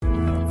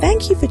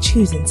Thank you for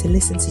choosing to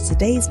listen to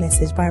today's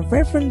message by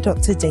Reverend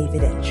Dr.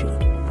 David Entry.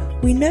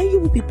 We know you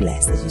will be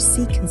blessed as you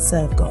seek and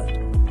serve God.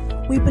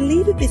 We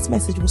believe that this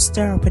message will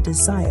stir up a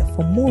desire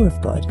for more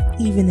of God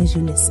even as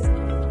you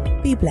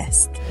listen. Be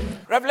blessed.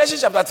 Revelation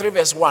chapter 3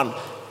 verse 1.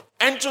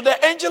 And to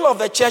the angel of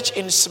the church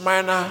in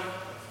Sardis,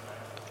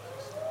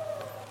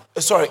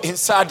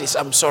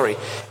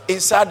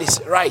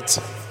 write.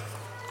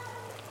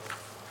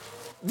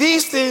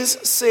 These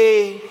things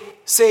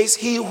says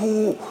he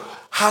who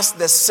has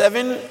the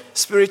 7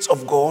 spirits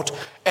of God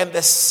and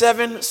the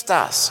 7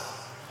 stars.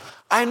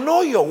 I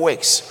know your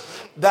works,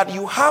 that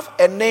you have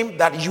a name,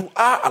 that you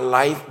are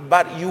alive,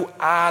 but you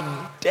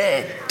are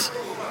dead.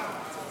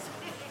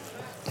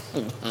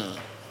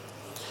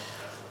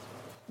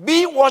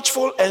 Be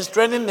watchful and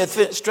strengthen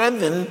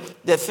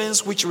the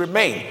things which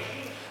remain,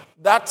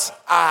 that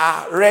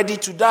are ready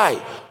to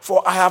die.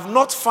 For I have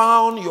not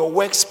found your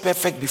works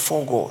perfect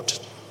before God.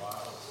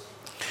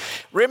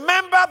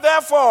 Remember,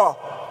 therefore,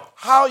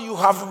 how you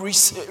have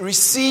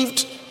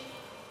received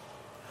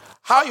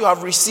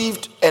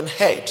and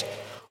heard.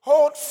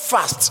 Hold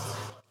fast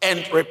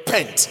and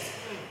repent.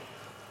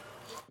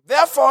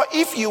 Therefore,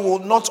 if you will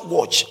not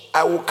watch,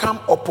 I will come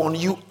upon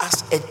you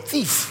as a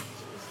thief,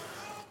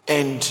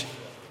 and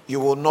you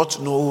will not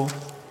know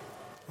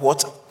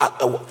what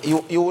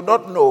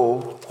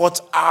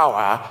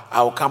hour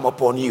I will come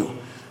upon you.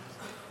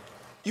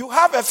 You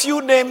have a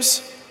few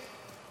names,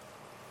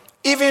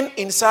 even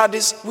in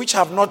Sardis, which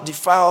have not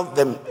defiled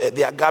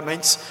their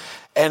garments,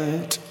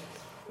 and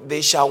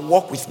they shall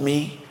walk with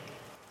me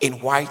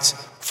in white,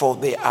 for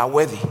they are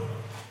worthy.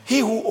 He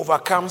who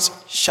overcomes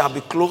shall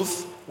be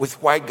clothed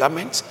with white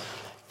garments,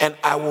 and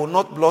I will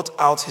not blot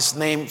out his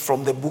name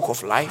from the book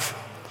of life,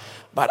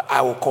 but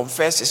I will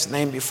confess his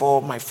name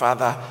before my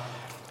Father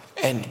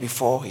and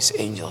before his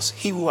angels.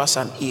 He who has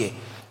an ear,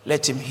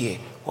 let him hear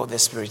what the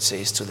Spirit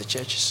says to the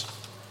churches.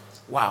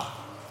 Wow.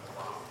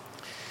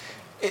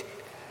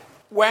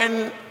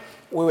 When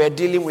we were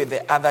dealing with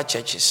the other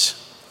churches,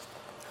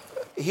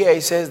 here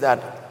it says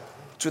that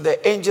to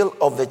the angel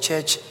of the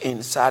church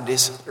in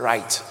Sardis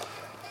write.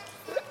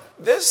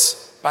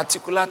 This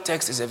particular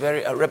text is a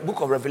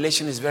book of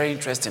Revelation is very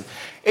interesting.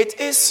 It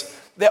is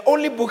the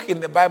only book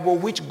in the Bible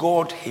which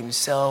God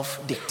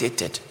himself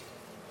dictated.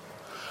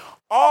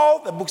 All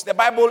the books, the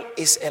Bible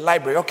is a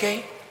library,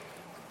 okay?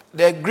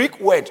 The Greek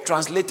word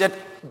translated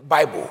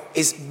Bible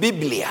is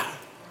Biblia.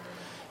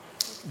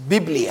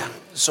 Biblia.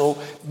 So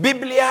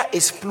Biblia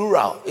is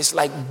plural. It's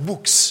like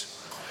books.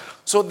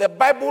 So the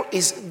Bible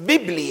is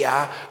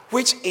Biblia,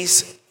 which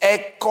is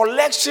a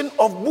collection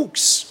of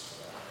books.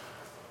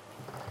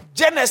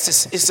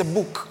 Genesis is a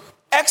book.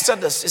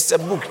 Exodus is a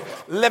book.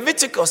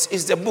 Leviticus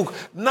is the book.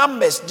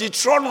 Numbers,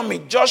 Deuteronomy,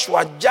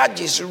 Joshua,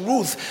 Judges,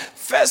 Ruth,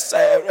 First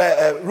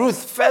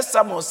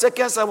Samuel,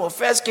 Second Samuel,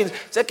 First Kings,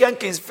 Second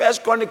Kings,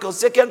 First Chronicles,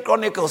 Second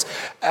Chronicles,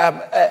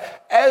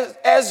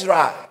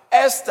 Ezra,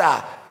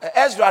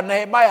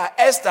 Nehemiah,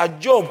 Esther,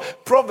 Job,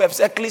 Proverbs,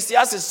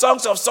 Ecclesiastes,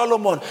 Songs of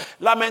Solomon,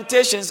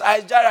 Lamentations,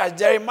 Isaiah,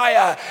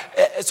 Jeremiah,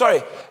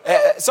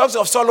 Songs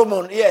of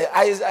Solomon,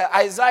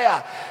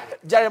 Isaiah,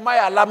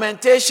 Jeremiah,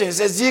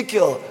 Lamentations,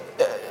 Ezekiel,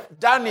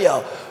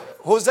 Daniel,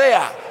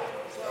 Hosea,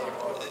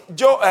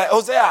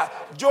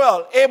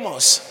 Joel,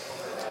 Amos,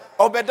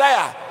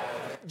 Obadiah,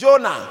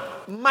 Jonah,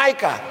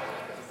 Micah,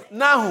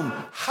 Nahum,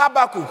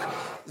 Habakkuk,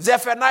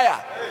 Zephaniah,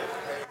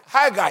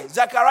 Haggai,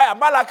 Zechariah,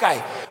 Malachi,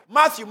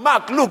 Matthew,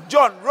 Mark, Luke,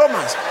 John,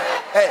 Romans,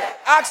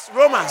 Acts,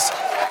 Romans,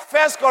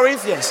 1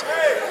 Corinthians,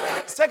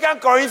 2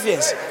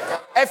 Corinthians,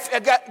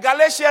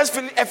 Galatians,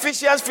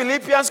 Ephesians,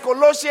 Philippians,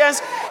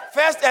 Colossians,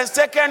 1 and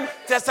 2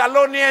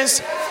 Thessalonians,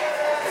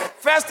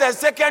 1 and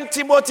 2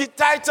 Timothy,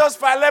 Titus,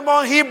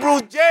 Philemon,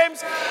 Hebrews,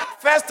 James,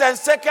 1 and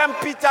 2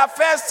 Peter,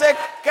 1st,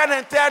 2nd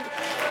and 3rd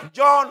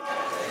John,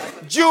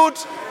 Jude,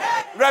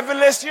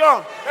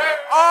 Revelation.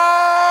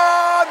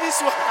 All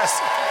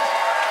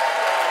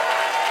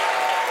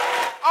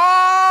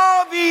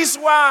these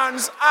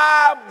ones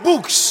are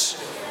books.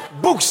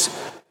 Books.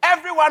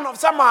 Every one of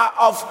some are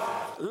of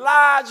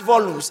large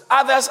volumes,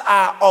 others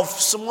are of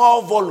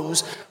small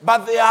volumes,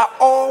 but they are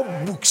all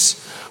books.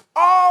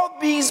 All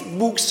these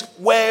books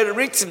were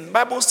written. The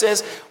Bible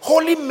says,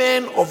 holy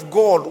men of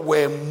God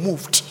were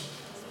moved.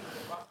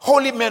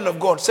 Holy men of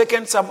God. 2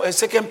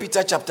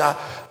 Peter chapter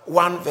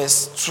 1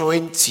 verse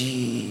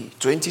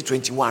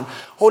 21.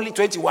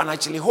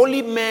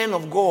 Holy men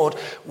of God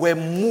were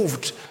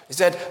moved. He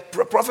said,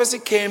 prophecy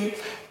came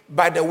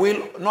by the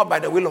will, not by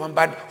the will of man,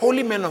 but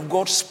holy men of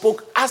God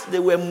spoke as they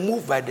were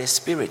moved by the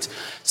Spirit.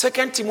 2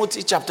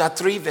 Timothy chapter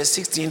 3 verse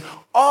 16,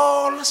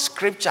 all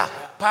scripture,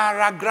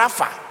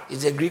 paragrapha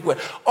is the Greek word.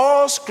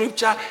 All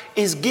scripture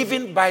is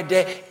given by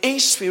the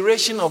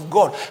inspiration of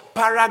God.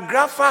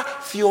 Paragrapha,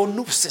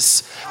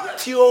 theonupsis,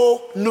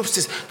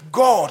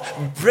 God,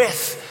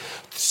 breath.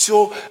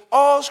 So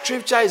all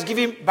scripture is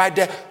given by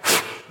the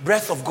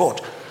breath of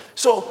God.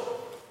 So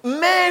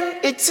men,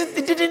 it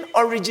didn't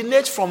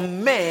originate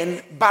from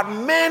men, but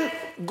men,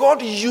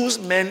 God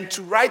used men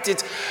to write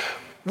it.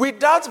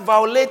 without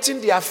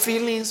violating their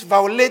feelings,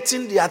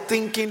 violating their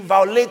thinking,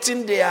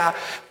 violating their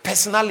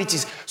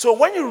personalities. So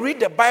when you read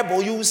the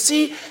Bible, you will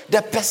see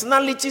the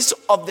personalities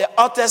of the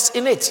authors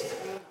in it,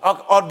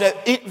 or the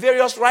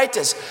various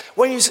writers.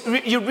 When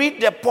you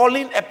read the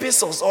Pauline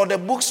epistles or the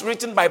books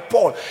written by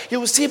Paul, you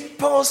will see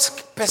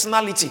Paul's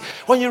personality.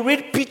 When you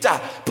read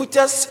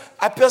Peter's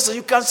epistle,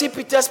 you can see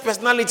Peter's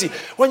personality.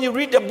 When you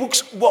read the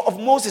books of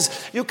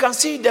Moses, you can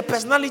see the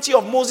personality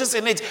of Moses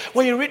in it.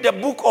 When you read the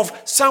book of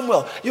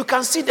Samuel, you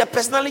can see the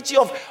personality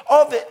of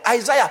all the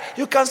Isaiah.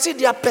 You can see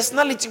their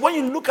personality. When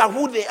you look at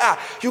who they are,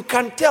 you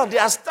can tell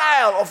their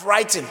style of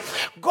writing.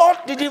 God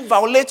didn't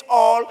violate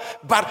all,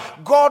 but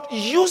God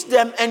used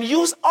them and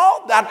used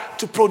all that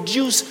to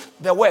produce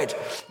the word.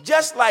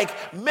 Just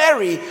like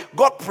Mary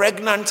got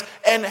pregnant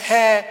and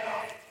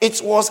it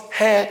was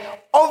her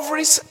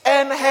ovaries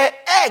and her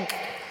egg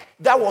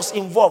that was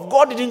involved.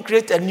 God didn't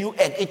create a new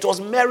egg. It was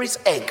Mary's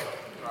egg.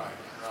 Right.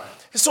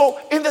 So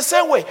in the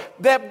same way,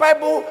 the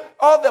Bible,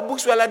 all the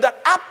books were like that,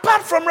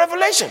 apart from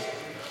Revelation.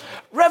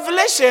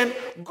 Revelation,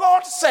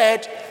 God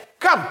said,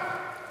 come.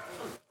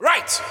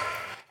 Right.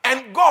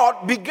 And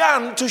God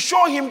began to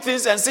show him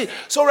things and see.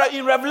 So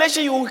in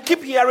Revelation, you will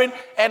keep hearing,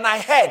 and I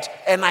heard,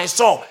 and I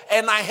saw,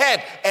 and I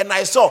heard, and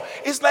I saw.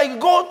 It's like you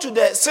go to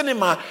the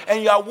cinema,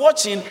 and you are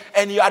watching,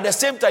 and you at the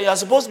same time, you are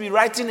supposed to be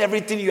writing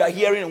everything you are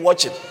hearing and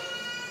watching.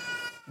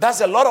 That's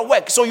a lot of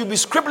work. So you'll be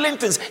scribbling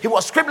things. He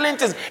was scribbling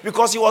things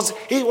because he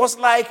was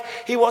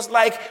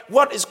like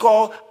what is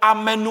called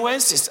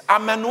amanuensis.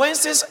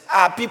 Amanuensis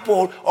are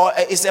people, or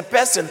is a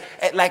person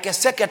like a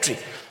secretary.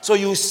 So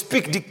you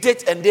speak,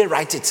 dictate, and they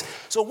write it.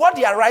 So what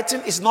they are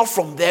writing is not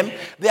from them.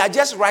 They are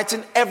just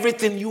writing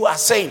everything you are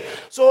saying.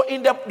 So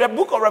in the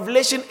book of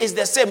Revelation is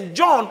the same.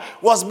 John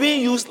was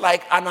being used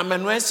like an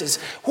amanuensis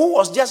who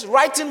was just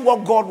writing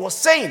what God was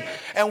saying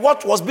and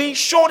what was being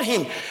shown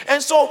him.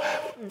 And so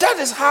that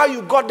is how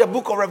you got the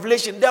book of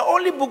Revelation. The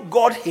only book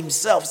God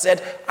himself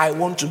said, I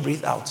want to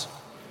breathe out.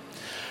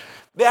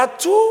 There are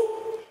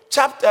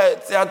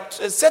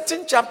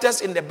certain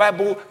chapters in the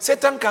Bible.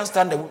 Satan can't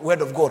stand the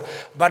word of God,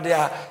 but there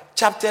are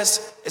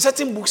chapters,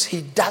 certain books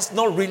he does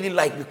not really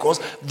like because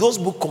those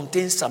books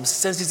contain some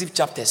sensitive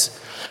chapters.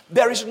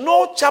 There is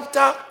no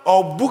chapter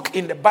or book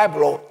in the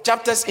Bible or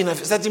chapters in a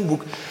certain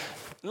book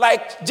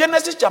like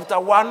Genesis chapter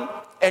 1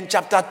 and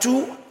chapter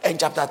 2 and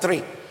chapter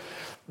 3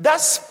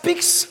 that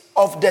speaks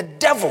of the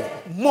devil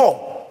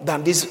more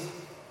than this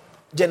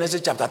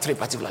Genesis chapter 3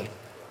 particularly.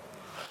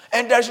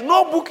 And there's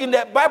no book in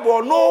the Bible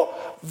or no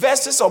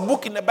verses or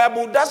book in the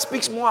Bible that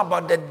speaks more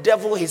about the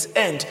devil, his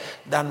end,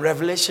 than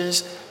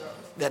Revelations,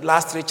 the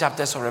last 3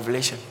 chapters of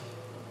Revelation.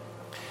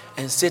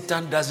 And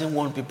Satan doesn't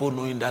want people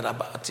knowing that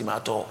about him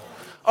at all.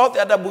 All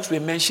the other books we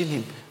mention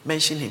him.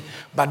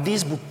 But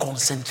this book,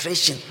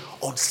 concentration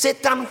on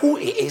Satan, who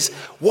he is,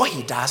 what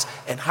he does,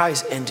 and how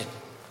he's ending.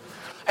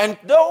 And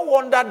no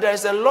wonder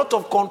there's a lot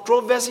of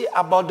controversy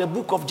about the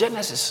book of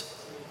Genesis.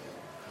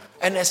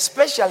 And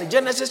especially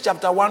Genesis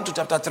chapter 1 to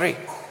chapter 3.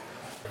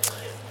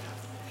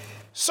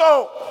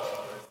 So,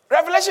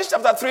 Revelation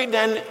chapter 3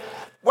 then,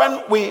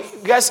 when we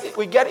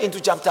get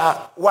into chapter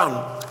 1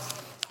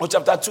 or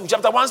chapter 2,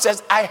 chapter 1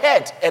 says, I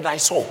heard and I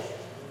saw.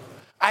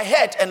 I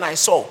heard and I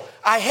saw.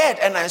 I heard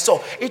and I saw.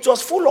 It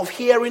was full of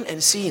hearing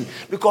and seeing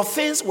because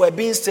things were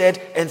being said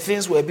and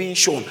things were being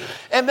shown.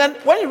 And then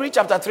when you read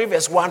chapter 3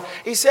 verse 1,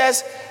 it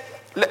says,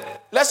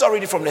 let's all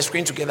read it from the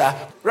screen together.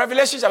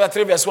 Revelation chapter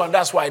 3 verse 1,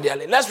 that's why they're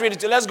late. Let's read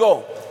it. Let's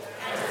go.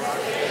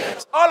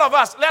 All of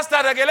us, let's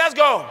start again. Let's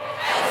go.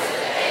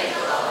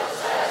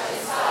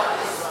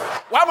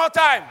 One more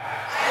time.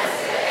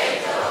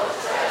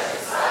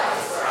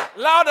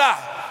 Louder.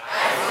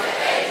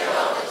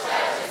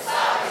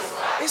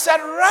 He said,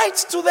 write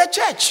to the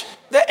church,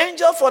 the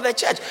angel for the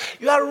church.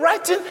 You are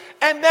writing,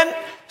 and then,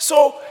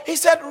 so he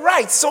said,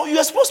 write. So you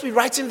are supposed to be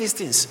writing these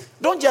things.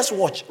 Don't just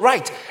watch,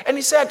 write. And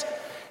he said,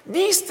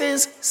 these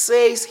things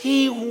says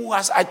he who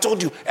has, I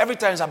told you, every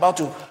time he's about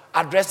to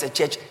address the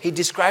church, he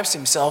describes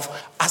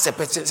himself as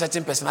a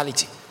certain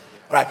personality.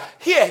 Right.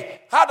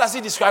 Here, how does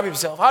he describe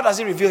himself? How does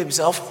he reveal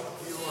himself?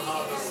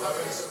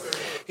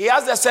 He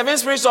has the 7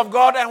 spirits of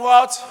God and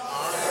what?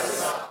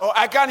 Oh,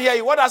 I can't hear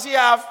you. What does he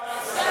have?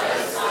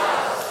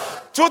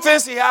 2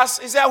 things he has.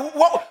 He said,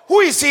 who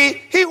is he?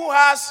 He who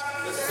has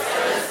the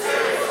 7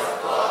 spirits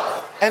of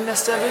God and the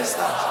 7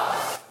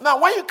 stars. Now,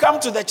 when you come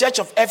to the church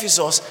of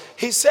Ephesus,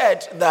 he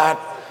said that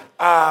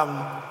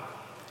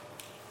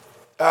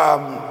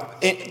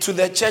to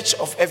the church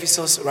of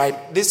Ephesus,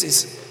 right? This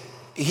is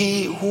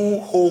he who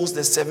holds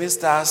the 7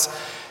 stars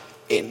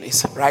in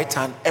his right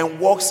hand and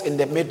walks in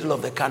the middle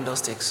of the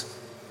candlesticks.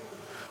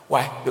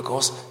 Why?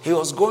 Because he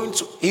was going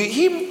to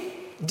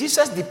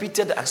Jesus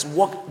depicted as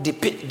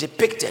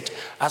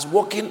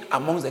walking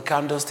amongst the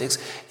candlesticks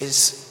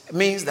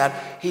means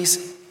that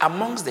he's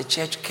amongst the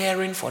church,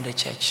 caring for the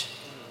church.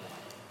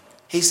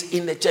 He's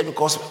in the church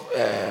because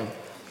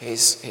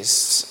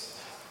his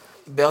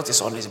belt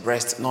is on his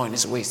breast, not on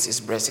his waist.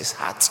 His breast is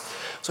hard.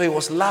 So he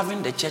was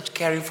loving the church,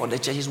 caring for the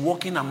church. He's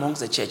walking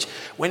amongst the church.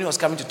 When he was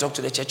coming to talk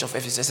to the church of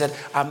Ephesus, he said,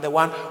 I'm the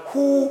one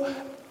who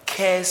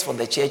cares for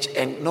the church,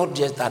 and not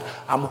just that,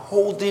 I'm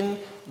holding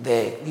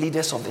the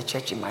leaders of the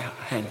church in my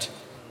hand.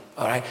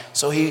 All right.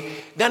 So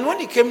then when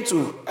he came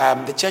to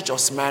the church of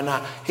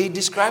Smyrna, he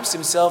describes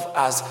himself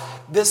as,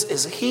 this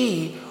is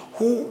he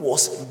who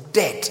was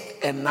dead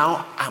and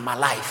now I'm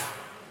alive.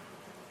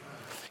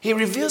 He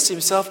reveals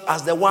himself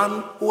as the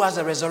one who has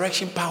the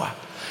resurrection power,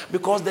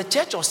 because the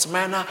church of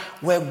Smyrna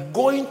were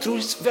going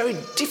through very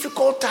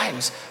difficult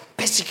times,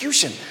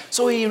 persecution.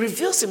 So he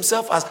reveals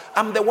himself as,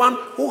 I'm the one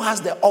who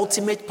has the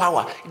ultimate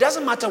power. It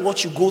doesn't matter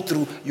what you go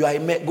through, you are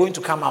going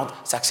to come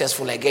out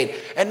successful again.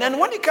 And then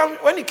when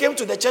he came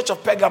to the church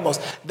of Pergamos,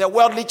 the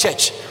worldly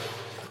church,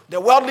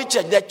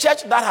 the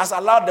church that has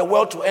allowed the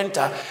world to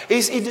enter,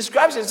 he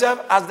describes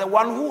himself as the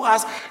one who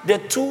has the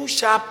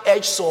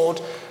two-edged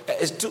sword,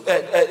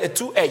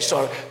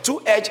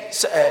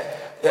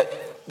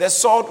 the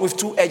sword with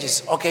two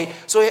edges, okay?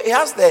 So he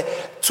has the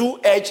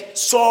two-edged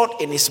sword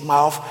in his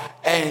mouth,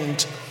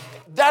 and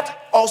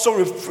that also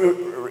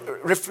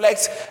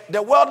reflects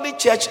the worldly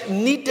church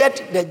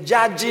needed the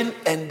judging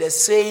and the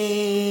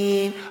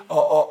saying,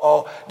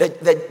 or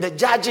the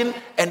judging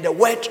and the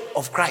word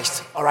of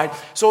Christ, all right?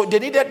 So they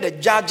needed the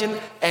judging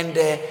and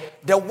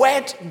the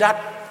word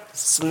that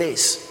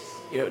slays.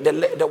 You know,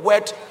 the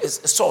word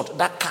is a sword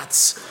that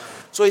cuts.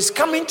 So he's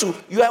coming to,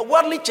 you are a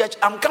worldly church,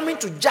 I'm coming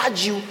to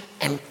judge you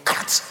and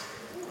cut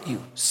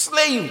you,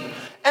 slay you.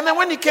 And then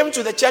when he came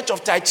to the church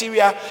of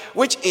Thyatira,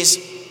 which is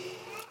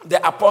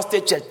the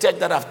apostate church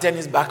that have turned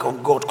his back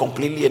on God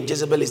completely, and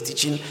Jezebel is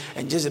teaching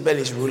and Jezebel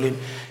is ruling,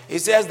 he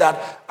says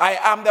that I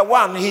am the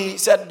one, he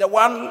said, the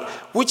one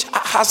who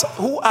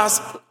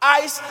has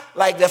eyes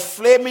like the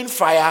flaming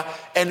fire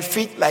and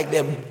feet like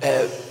the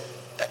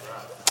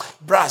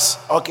brass,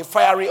 okay,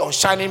 fiery or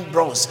shining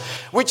bronze,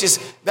 which is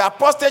the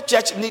apostate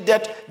church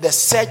needed the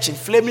searching.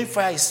 Flaming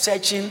fire is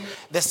searching,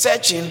 the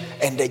searching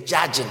and the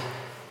judging.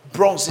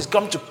 Bronze is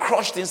come to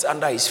crush things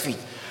under his feet.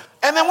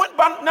 And then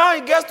now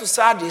he gets to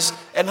Sardis,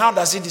 and how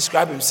does he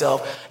describe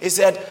himself? He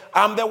said,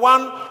 I'm the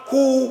one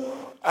who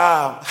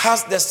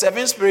has the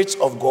 7 spirits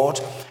of God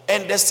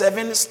and the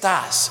 7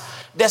 stars.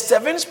 The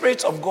 7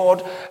 spirits of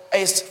God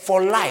is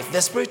for life.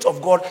 The spirit of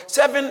God,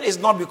 7 is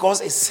not because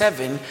it's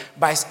 7,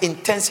 but it's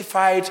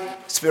intensified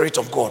spirit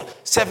of God.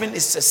 7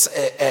 is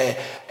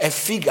a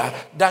figure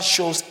that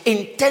shows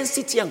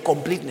intensity and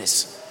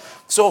completeness.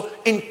 So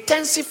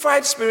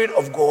intensified spirit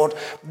of God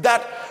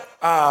that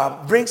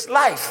brings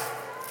life.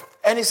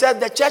 And he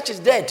said the church is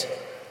dead.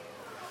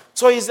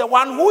 So he's the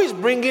one who is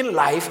bringing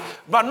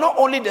life, but not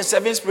only the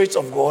 7 spirits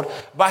of God,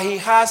 but he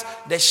has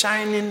the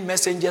shining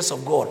messengers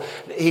of God.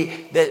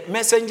 The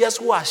messengers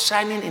who are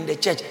shining in the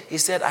church, he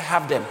said, I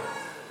have them.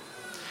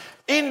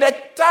 In the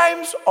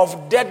times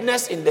of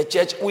deadness in the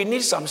church, we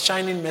need some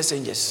shining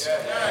messengers.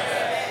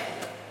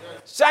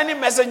 Shining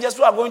messengers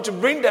who are going to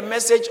bring the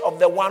message of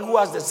the one who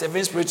has the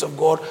 7 spirits of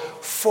God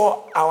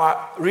for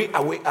our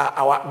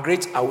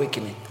great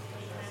awakening.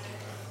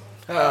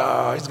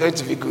 It's going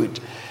to be good.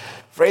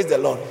 Praise the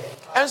Lord.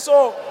 And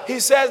so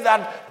he says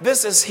that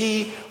this is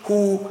he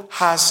who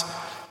has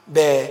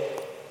the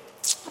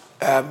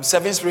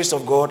 7 spirits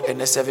of God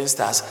and the 7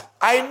 stars.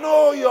 I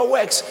know your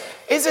works.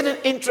 Isn't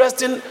it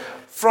interesting?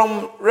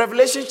 From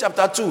Revelation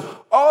chapter 2,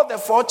 all the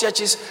 4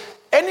 churches,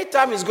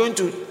 anytime he's going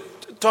to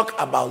talk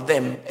about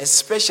them,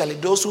 especially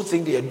those who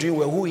think they are doing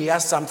well, who he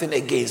has something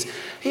against,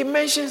 he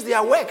mentions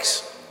their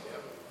works.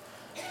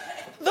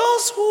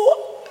 Those who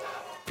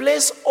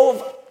place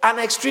an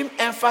extreme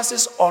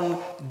emphasis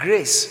on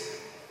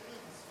grace.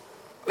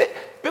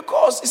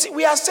 Because, you see,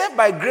 we are saved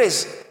by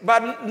grace,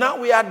 but now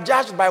we are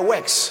judged by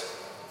works.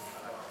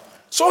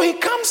 So he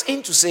comes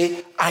in to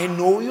say, I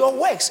know your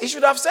works. He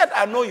should have said,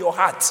 I know your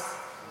heart.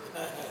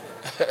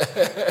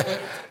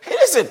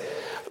 Listen,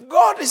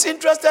 God is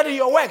interested in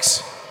your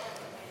works.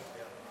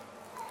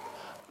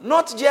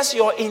 Not just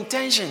your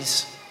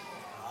intentions.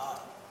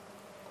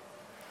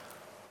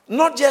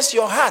 Not just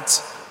your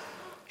heart.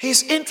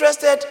 He's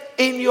interested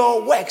in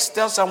your works.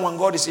 Tell someone,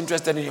 God is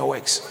interested in your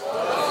works.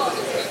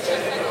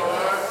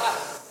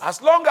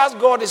 As long as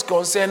God is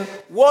concerned,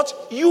 what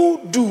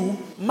you do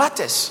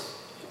matters.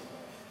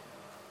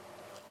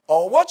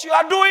 Or what you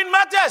are doing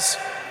matters.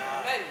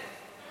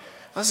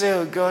 I say,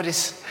 oh, God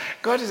is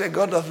a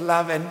God of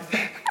love, and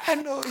I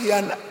know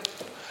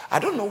I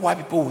don't know why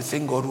people would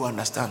think God will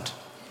understand.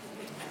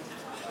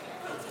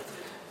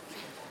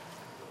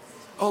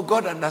 Oh,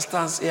 God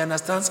understands. He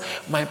understands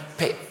my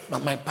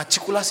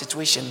particular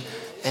situation.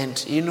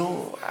 And,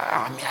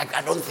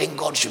 I don't think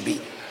God should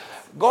be.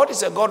 God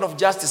is a God of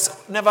justice.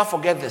 Never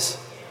forget this.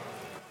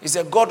 He's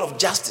a God of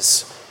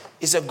justice.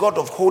 He's a God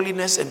of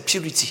holiness and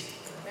purity.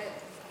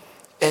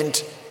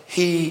 And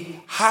he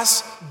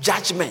has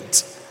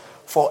judgment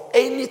for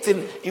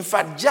anything. In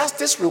fact,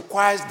 justice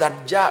requires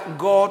that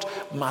God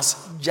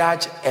must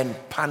judge and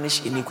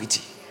punish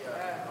iniquity.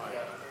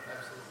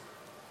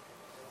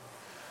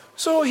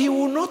 So he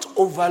will not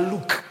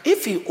overlook.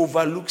 If he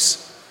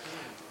overlooks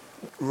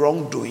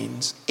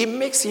wrongdoings, it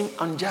makes him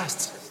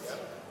unjust.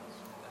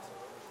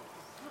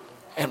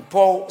 And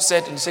Paul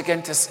said in 2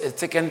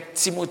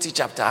 Timothy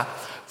chapter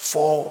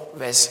 4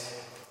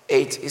 verse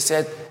 8. He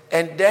said,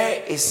 and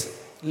there is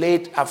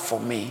laid up for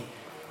me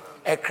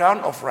a crown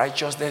of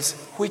righteousness,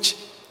 which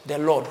the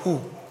Lord,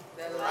 who?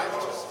 The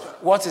righteous.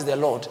 What is the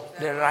Lord?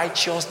 The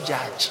righteous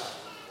judge.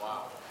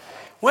 Wow.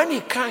 When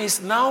he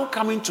is now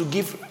coming to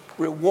give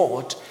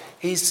reward,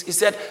 he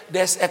said,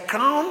 there's a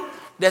crown,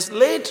 there's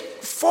laid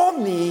for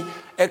me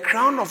a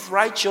crown of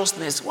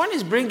righteousness. When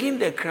he's bringing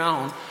the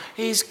crown,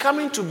 he's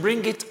coming to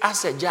bring it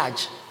as a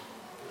judge,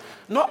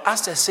 not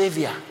as a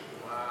savior.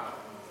 Wow.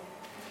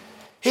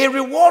 He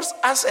rewards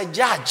as a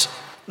judge,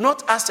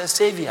 not as a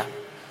savior.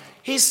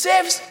 He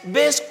saves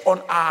based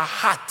on our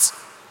heart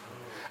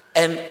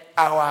and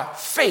our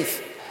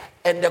faith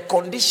and the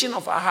condition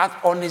of our heart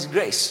on his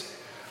grace.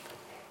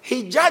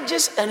 He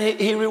judges and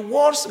he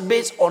rewards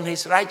based on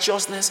his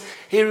righteousness.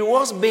 He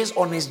rewards based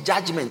on his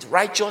judgment,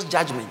 righteous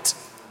judgment.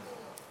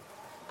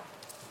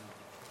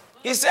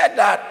 He said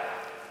that,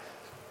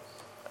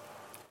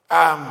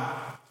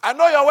 I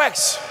know your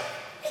works,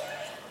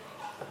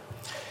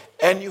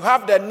 and you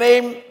have the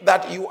name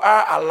that you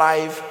are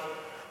alive,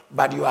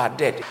 but you are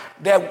dead.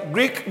 The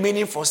Greek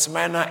meaning for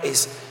Smyrna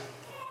is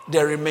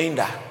the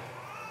remainder,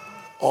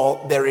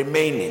 or the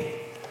remaining,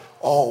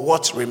 or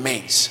what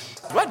remains.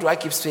 Why do I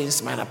keep saying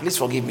Smyrna? Please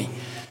forgive me.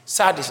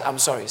 Sardis.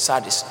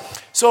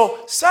 So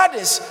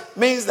Sardis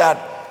means that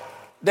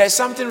there's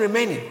something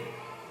remaining.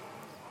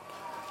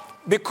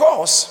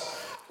 Because,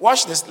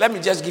 watch this, let me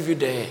just give you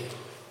the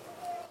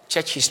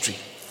church history.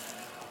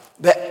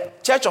 The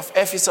church of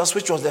Ephesus,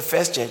 which was the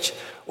first church,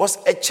 was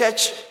a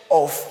church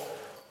of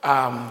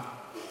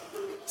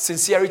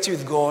sincerity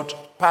with God,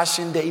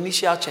 passion, the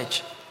initial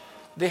church.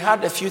 They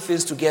had a few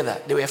things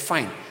together. They were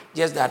fine.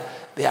 Just that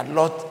they had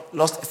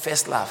lost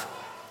first love.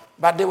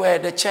 But they were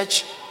the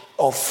church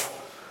of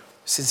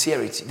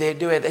sincerity.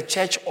 They were the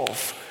church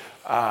of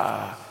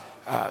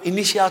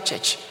initial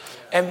church.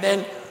 And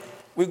then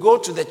we go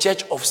to the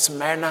church of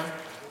Smyrna,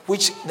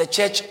 which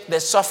the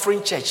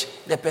suffering church,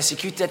 the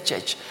persecuted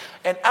church.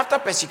 And after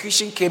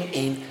persecution came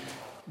in,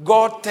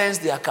 God turns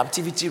their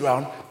captivity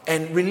around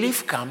and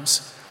relief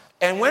comes.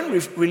 And when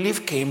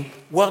relief came,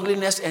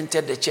 worldliness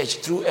entered the church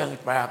through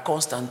Emperor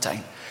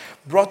Constantine.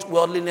 Brought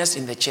worldliness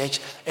in the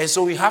church. And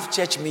so we have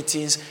church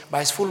meetings,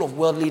 but it's full of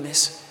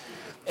worldliness.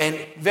 And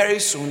very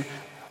soon,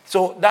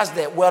 so that's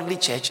the worldly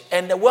church.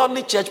 And the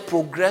worldly church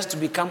progressed to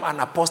become an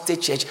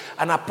apostate church.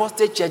 An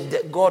apostate church,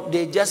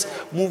 they just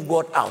move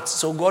God out.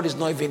 So God is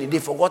not even, they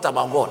forgot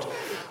about God.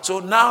 So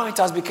now it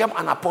has become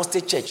an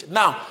apostate church.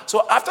 Now,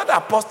 so after the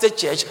apostate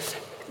church,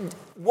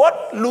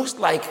 what looks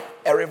like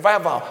a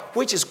revival,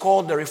 which is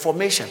called the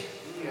Reformation,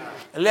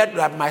 led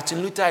by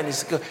Martin Luther and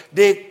his,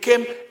 they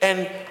came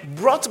and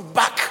brought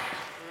back,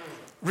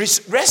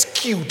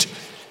 rescued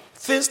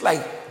things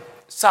like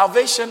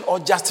salvation or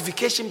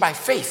justification by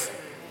faith.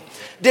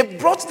 They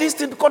brought these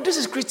things because this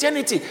is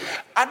Christianity.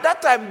 At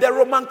that time, the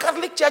Roman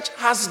Catholic Church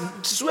has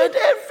swayed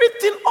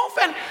everything off,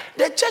 and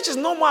the church is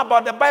no more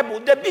about the Bible.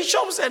 The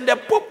bishops and the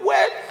Pope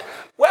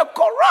were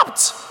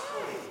corrupt.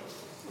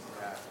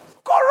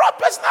 Corrupt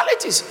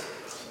personalities.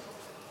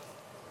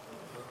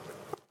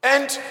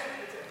 And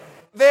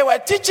they were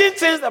teaching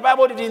things the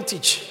Bible didn't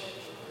teach.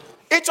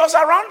 It was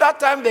around that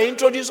time they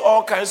introduced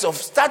all kinds of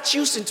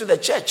statues into the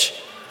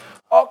church.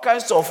 All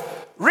kinds of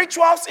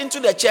rituals into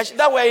the church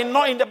that were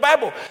not in the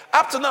Bible.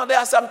 Up to now, there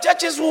are some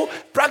churches who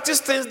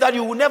practice things that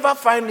you will never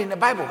find in the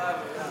Bible.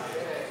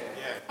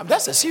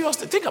 That's a serious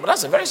thing. Think about it.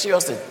 That's a very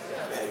serious thing.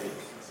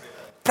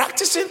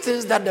 Practicing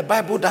things that the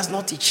Bible does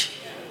not teach.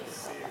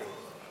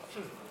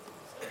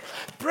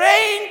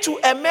 Praying to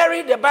a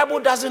Mary the Bible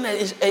doesn't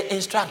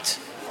instruct.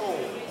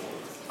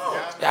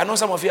 I know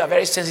some of you are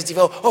very sensitive.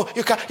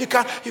 You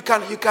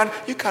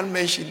can't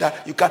mention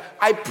that. You can.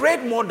 I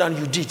prayed more than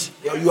you did.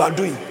 You are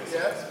doing.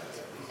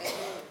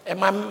 And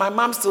my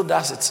mom still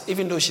does it,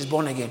 even though she's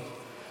born again.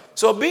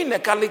 So being in a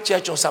Catholic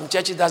church or some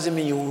churches doesn't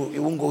mean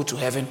you won't go to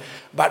heaven,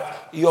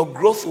 but your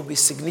growth will be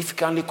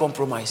significantly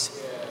compromised.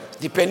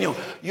 Depending on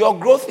your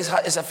growth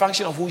is a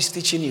function of who is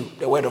teaching you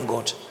the word of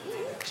God.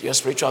 Your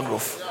spiritual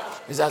growth.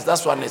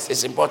 That's one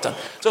is important.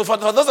 So for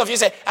those of you who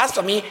say, as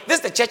for me, this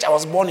is the church I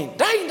was born in.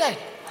 Die.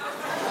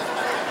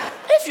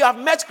 If you have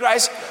met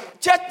Christ,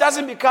 church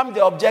doesn't become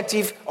the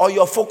objective or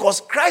your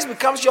focus. Christ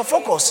becomes your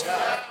focus.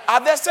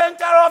 At the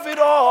center of it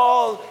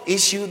all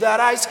is you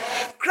that I.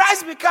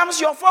 Christ becomes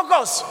your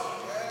focus,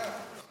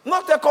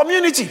 not a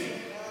community.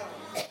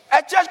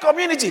 A church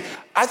community.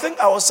 I think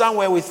I was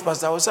somewhere with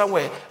Pastor.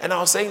 And I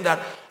was saying that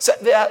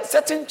there are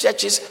certain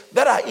churches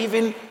that are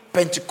even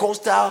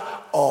Pentecostal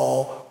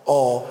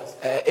or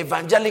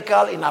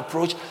evangelical in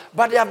approach,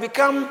 but they have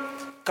become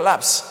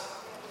clubs.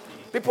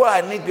 People are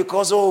in it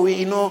because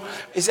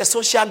it's a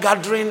social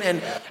gathering, and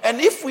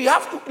if we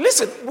have to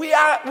listen, we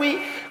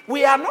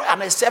are not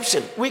an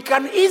exception. We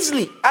can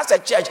easily, as a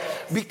church,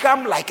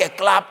 become like a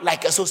club,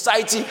 like a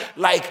society,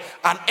 like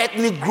an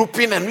ethnic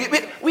grouping, and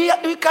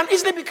we can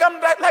easily become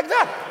like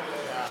that.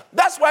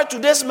 That's why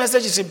today's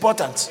message is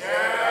important.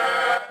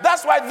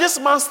 That's why this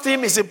month's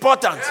theme is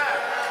important.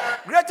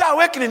 Greater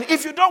awakening.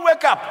 If you don't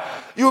wake up,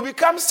 you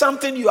become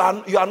something you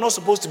are not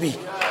supposed to be.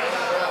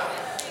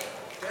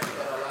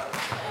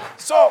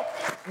 So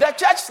the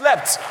church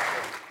slept.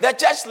 The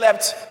church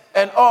slept,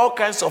 and all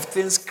kinds of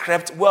things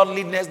crept.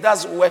 Worldliness.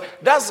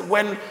 That's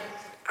when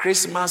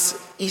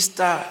Christmas,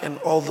 Easter, and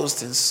all those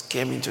things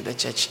came into the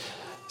church.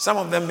 Some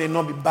of them may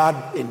not be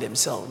bad in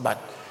themselves,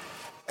 but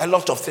a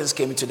lot of things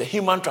came into the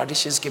human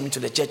traditions came into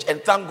the church.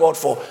 And thank God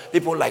for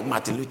people like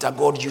Martin Luther.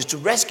 God used to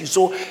rescue.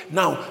 So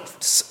now,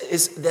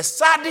 the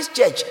Sardis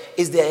church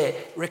is the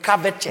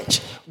recovered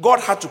church.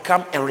 God had to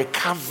come and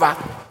recover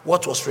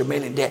what was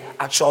remaining, the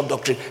actual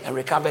doctrine, and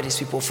recover these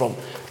people from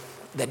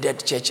the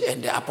dead church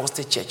and the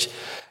apostate church.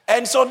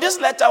 And so this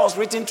letter was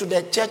written to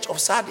the church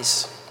of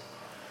Sardis.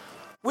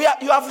 You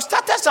have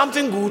started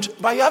something good,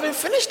 but you haven't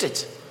finished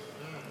it.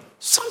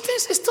 Something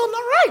is still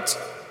not right.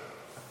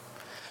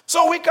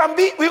 So we can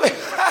be,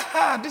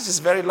 this is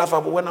very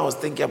laughable when I was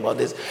thinking about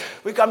this.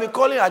 We can be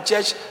calling our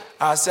church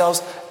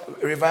ourselves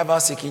Revival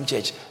Seeking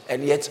Church,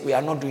 and yet we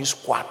are not doing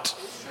squat.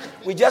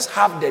 We just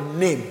have the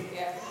name.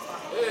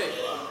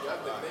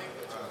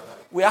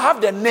 We have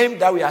the name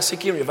that we are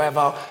seeking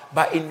revival,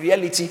 but in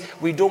reality,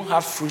 we don't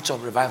have fruits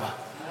of revival.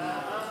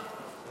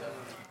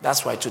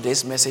 That's why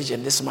today's message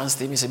and this month's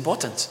theme is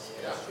important.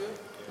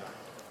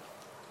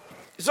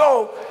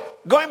 So,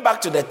 going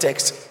back to the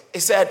text, it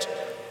said,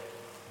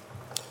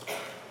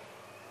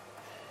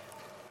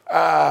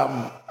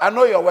 I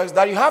know your works,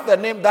 that you have the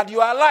name, that you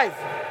are alive,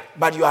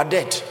 but you are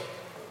dead.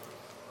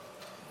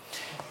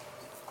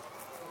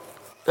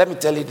 Let me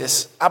tell you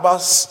this about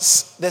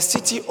the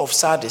city of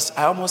Sardis.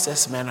 I almost said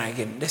Smyrna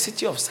again. The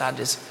city of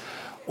Sardis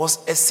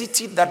was a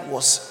city that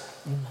was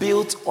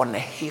built on a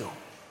hill.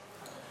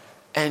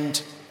 And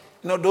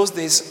those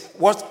days,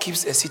 what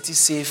keeps a city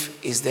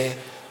safe is the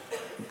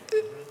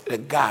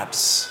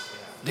guards.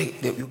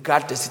 You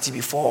guard the city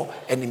before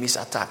enemies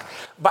attack.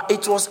 But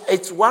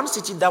it's one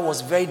city that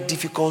was very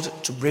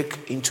difficult to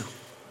break into,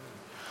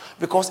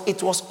 because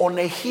it was on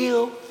a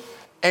hill,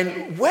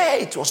 and where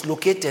it was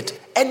located,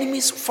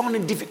 enemies found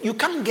it difficult. You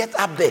can't get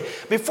up there.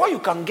 Before you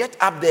can get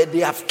up there,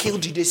 they have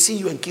killed you. They see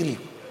you and kill you.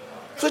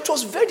 So it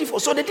was very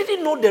difficult. So they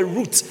didn't know the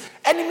route.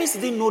 Enemies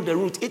didn't know the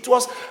route. It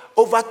was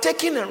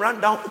overtaken and run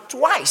down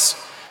twice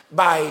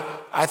by,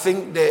 I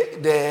think,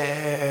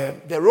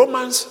 the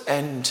Romans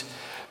and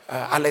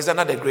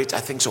Alexander the Great,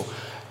 I think so.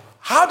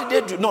 How did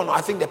they do? No,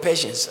 I think the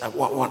Persians.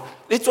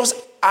 It was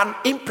an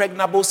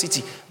impregnable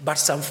city, but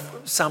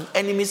some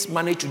enemies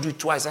managed to do it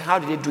twice. And how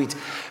did they do it?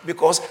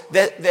 Because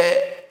the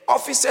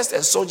officers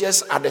and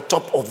soldiers at the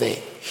top of the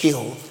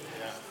hill,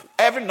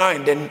 every now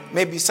and then,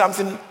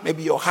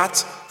 maybe your heart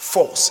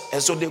falls,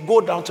 and so they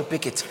go down to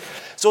pick it.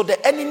 So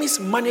the enemies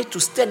managed to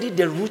steady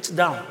the route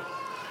down.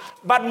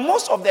 But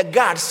most of the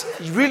guards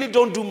really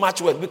don't do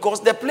much work,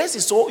 because the place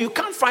is so, you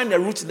can't find a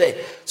route there.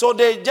 So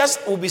they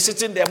just will be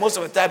sitting there most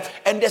of the time.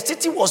 And the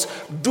city was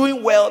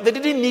doing well. They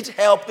didn't need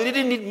help. They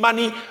didn't need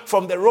money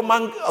from the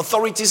Roman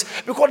authorities,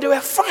 because they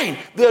were fine.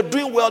 They were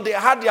doing well. They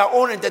had their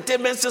own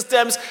entertainment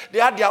systems. They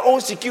had their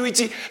own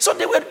security. So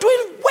they were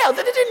doing well.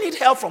 They didn't need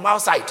help from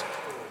outside.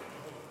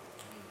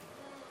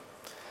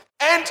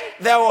 And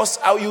there was,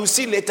 you'll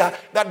see later,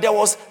 that there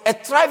was a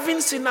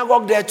thriving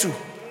synagogue there too.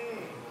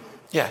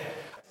 Yeah.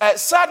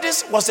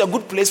 Sardis was a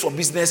good place for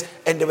business,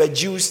 and there were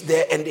Jews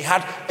there, and they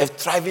had a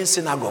thriving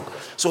synagogue.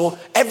 So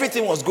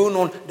everything was going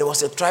on. There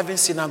was a thriving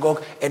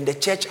synagogue, and the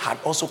church had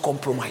also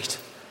compromised.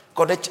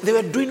 Because they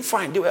were doing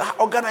fine. They were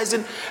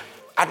organizing,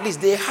 at least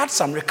they had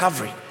some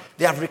recovery.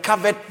 They have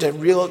recovered the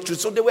real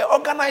truth. So they were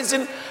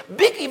organizing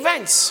big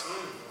events.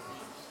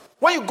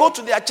 When you go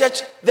to their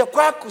church, the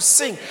choir could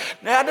sing,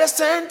 "Now the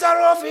center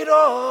of it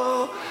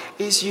all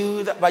is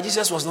you." But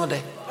Jesus was not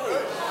there.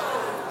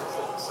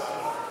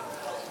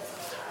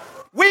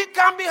 We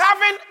can be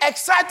having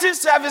exciting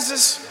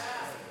services,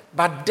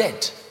 but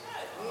dead.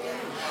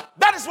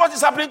 That is what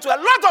is happening to a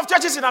lot of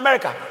churches in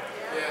America.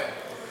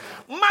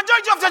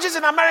 Majority of churches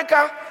in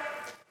America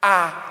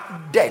are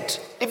dead.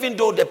 Even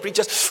though the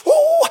preachers, I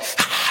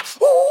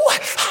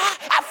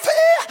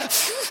feel,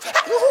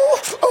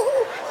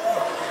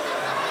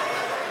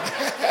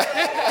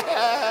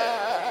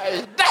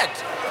 dead.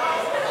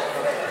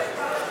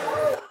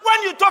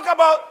 When you talk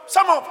about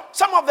some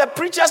of the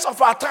preachers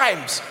of our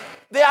times,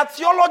 their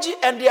theology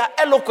and their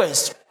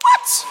eloquence.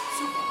 What?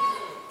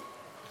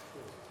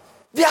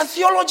 Their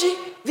theology,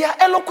 their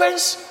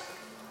eloquence,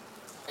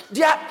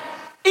 their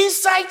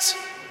insight,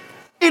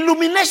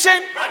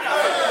 illumination.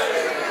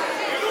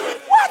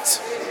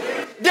 What?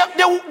 They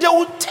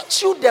will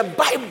teach you the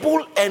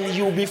Bible and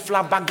you'll be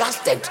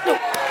flabbergasted.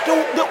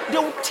 They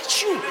will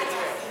teach you.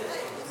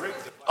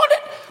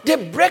 They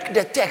break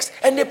the text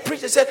and they preach.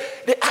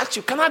 They ask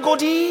you, "Can I go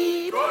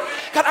deep?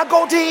 Can I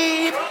go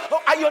deep?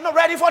 Oh, are you not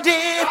ready for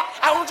deep?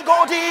 I want to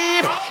go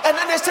deep." And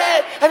then they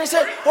say,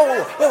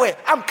 "Oh, wait,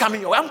 I'm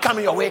coming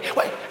your way.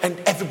 Wait." And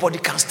everybody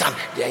can stand.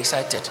 They are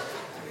excited.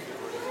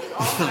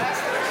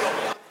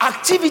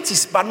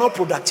 Activities, but not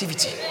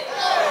productivity.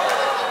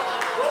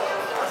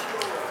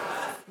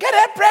 Get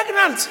her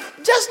pregnant.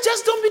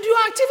 Just don't be doing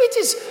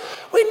activities.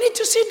 We need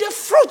to see the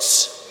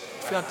fruits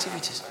of your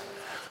activities.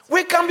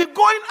 We can be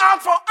going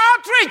out for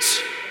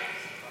outreach.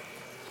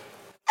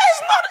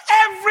 It's not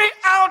every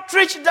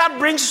outreach that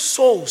brings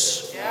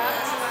souls.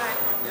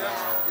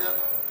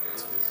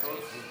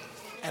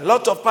 A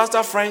lot of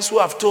pastor friends who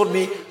have told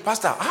me,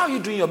 Pastor, how are you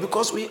doing?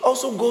 Because we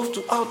also go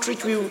to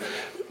outreach,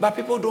 but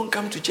people don't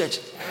come to church.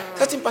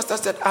 Certain pastor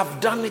said, I've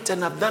done it,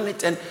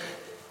 and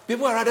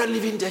people are rather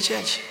leaving the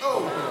church.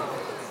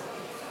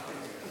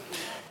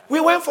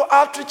 We went for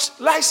outreach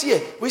last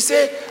year. We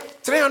say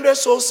 300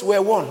 souls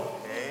were won.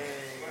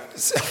 The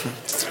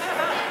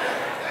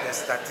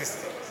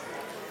statistics.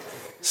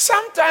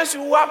 Sometimes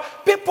you have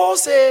people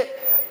say,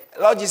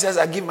 Lord Jesus,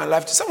 I give my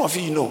life to. Some of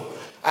you know,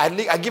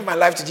 I give my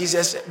life to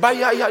Jesus, but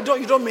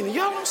you don't mean it.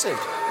 You are not saved.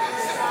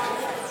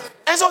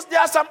 And so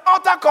there are some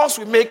altar calls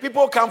we make.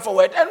 People come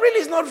forward, and really,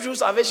 it's not true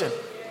salvation.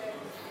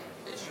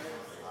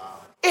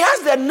 It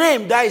has the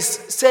name that is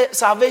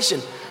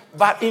salvation,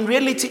 but in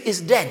reality,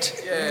 it's dead.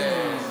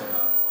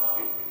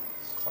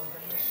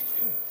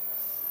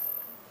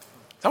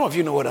 Some of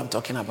you know what I'm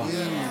talking about.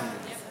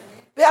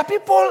 There are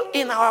people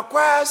in our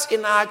choirs,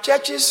 in our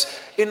churches,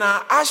 in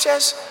our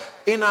ashes,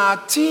 in our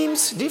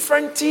teams,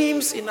 different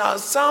teams, in our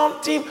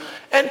sound team.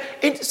 And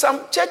in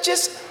some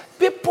churches,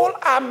 people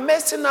are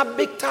messing up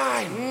big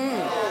time.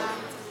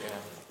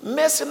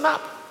 Messing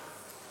up.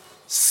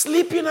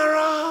 Sleeping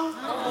around.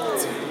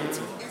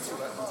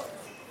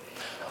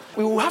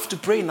 We will have to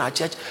pray in our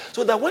church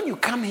so that when you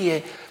come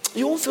here,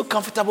 you won't feel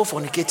comfortable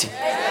fornicating.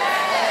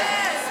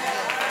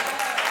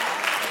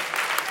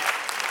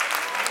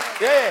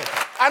 Yeah.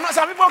 I know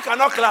some people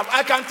cannot clap.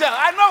 I can tell.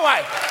 I know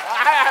why.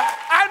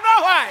 I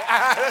know why.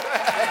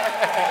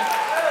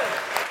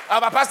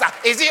 But Pastor,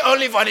 is it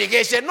only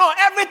fornication? No,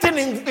 everything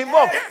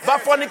involved.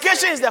 But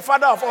fornication is the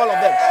father of all of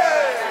them.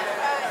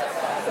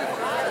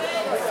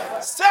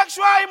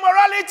 Sexual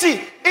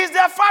immorality is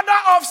the father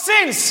of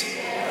sins.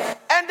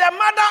 And the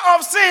mother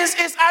of sins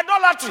is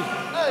idolatry.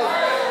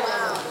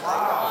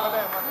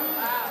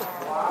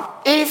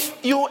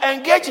 If you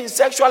engage in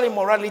sexual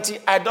immorality,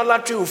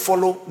 idolatry will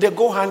follow. They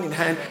go hand in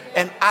hand,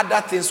 and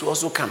other things will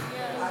also come.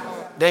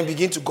 Then you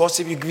begin to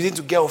gossip, you begin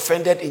to get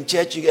offended in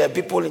church, you get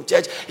people in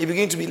church, you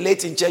begin to be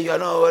late in church, you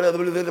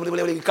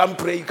can't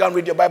pray, you can't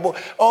read your Bible,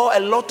 or a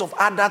lot of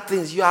other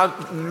things. You are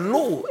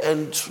low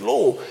and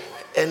slow,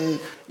 and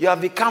you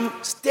have become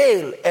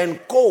stale and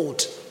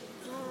cold.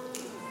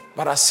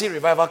 But I see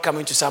revival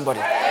coming to somebody.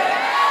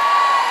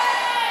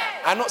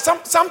 I know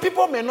some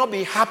people may not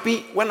be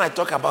happy when I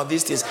talk about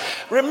these things.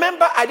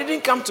 Remember, I didn't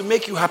come to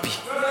make you happy.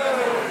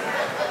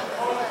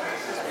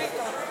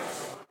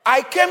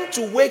 I came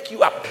to wake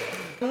you up.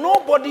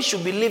 Nobody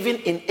should be living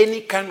in any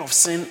kind of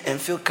sin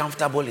and feel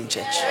comfortable in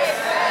church.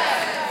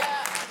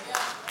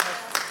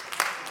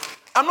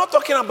 I'm not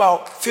talking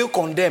about feel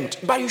condemned,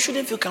 but you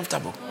shouldn't feel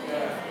comfortable.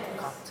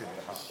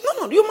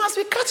 No, you must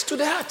be cut to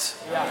the heart.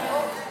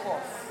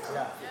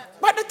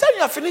 By the time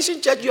you are finishing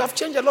church, you have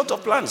changed a lot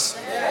of plans.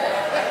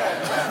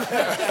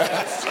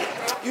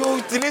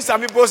 You delete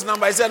some people's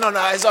number. I said, no,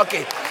 it's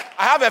okay.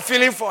 I have a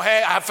feeling for her.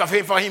 I have a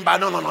feeling for him, but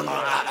no.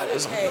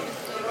 It's okay.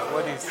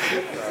 What is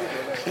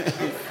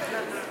it?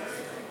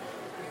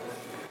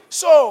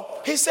 So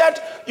he said,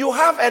 you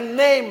have a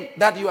name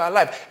that you are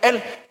alive.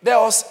 And there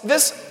was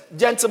this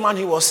gentleman,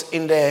 he was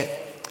in the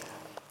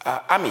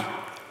army.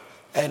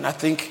 And I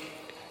think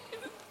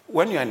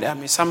when you're in the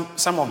army, some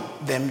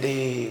of them,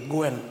 they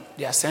go and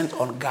they are sent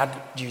on guard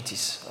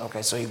duties.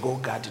 Okay, so you go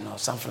guarding or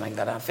something like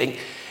that. I think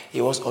he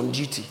was on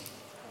duty.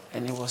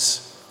 And he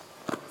was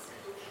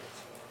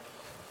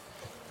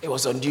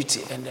on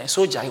duty. And the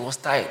soldier, he was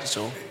tired,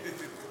 so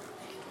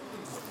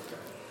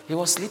he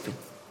was sleeping.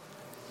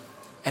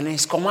 And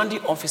his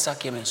commanding officer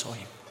came and saw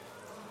him.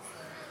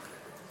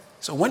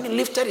 So when he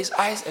lifted his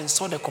eyes and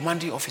saw the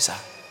commanding officer,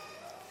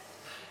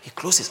 he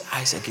closed his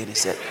eyes again. He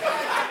said,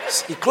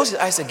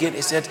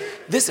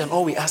 this and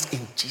all we ask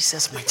in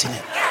Jesus' mighty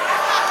name.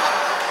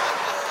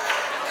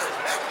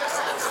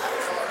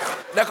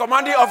 The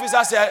commanding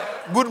officer said,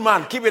 good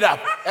man, keep it up.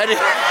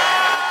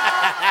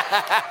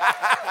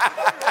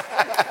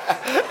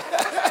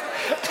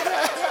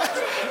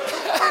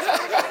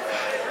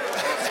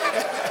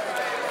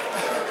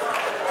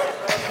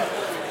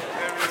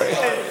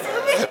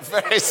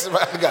 Very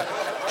smart guy.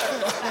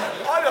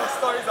 All your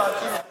stories are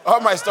true. All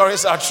my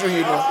stories are true,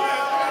 you know.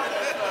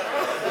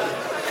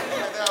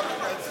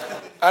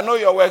 I know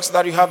your works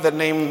that you have the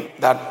name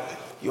that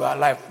you are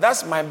alive.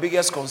 That's my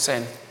biggest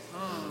concern.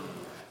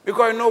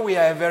 Because we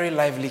are a very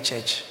lively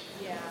church.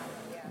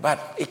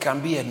 But it can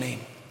be a name.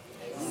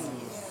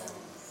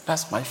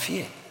 That's my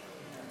fear.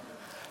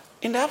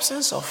 In the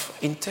absence of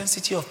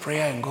intensity of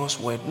prayer in God's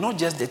word, not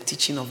just the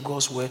teaching of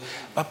God's word,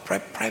 but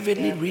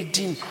privately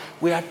reading.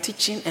 We are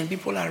teaching and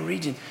people are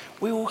reading.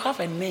 We will have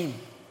a name.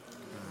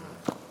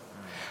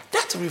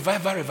 That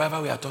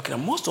revival we are talking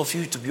about, most of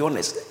you, to be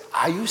honest,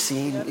 are you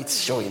seeing it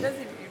showing?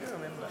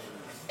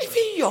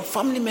 Even your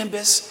family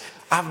members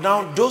have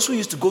now, those who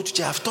used to go to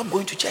church, have stopped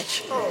going to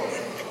church.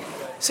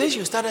 Since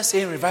you started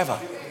saying revival.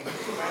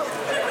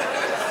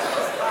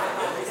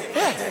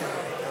 Yeah.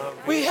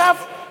 We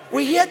have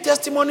We hear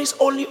testimonies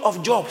only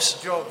of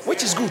jobs,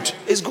 which is good.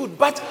 It's good.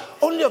 But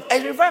only of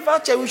a revival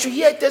church, we should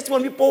hear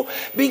testimony people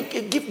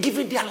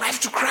giving their life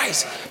to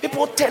Christ.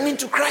 People turning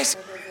to Christ.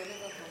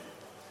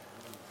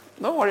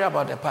 Don't worry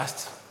about the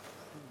past.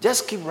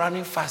 Just keep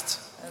running fast.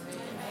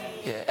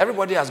 Yeah,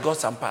 everybody has got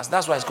some past.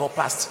 That's why it's called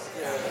past.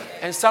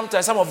 And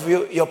sometimes some of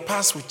you, your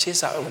past will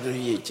chase out over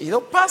the age. You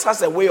know, past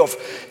has a way of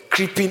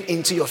creeping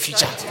into your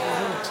future.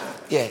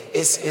 Yeah,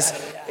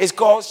 it's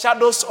called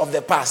shadows of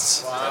the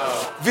past.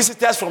 Wow.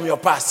 Visitors from your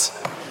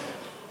past.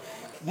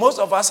 Most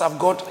of us have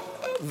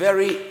got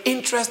very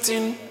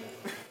interesting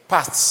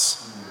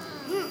pasts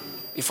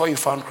before you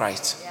found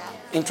Christ. Yeah.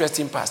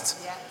 Interesting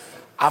past. Yeah.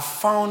 I've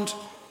found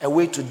a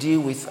way to deal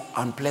with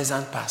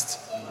unpleasant past.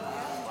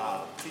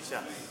 Wow.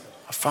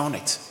 I found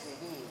it.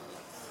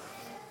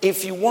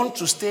 If you want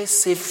to stay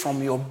safe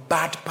from your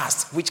bad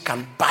past, which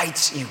can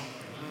bite you,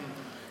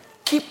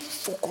 keep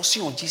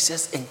focusing on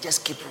Jesus and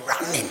just keep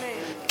running.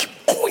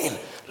 Keep going.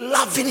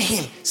 Loving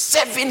him.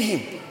 Serving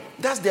him.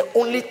 That's the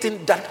only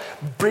thing that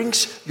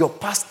brings your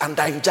past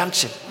under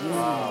injunction.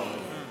 Wow.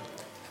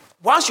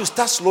 Once you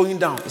start slowing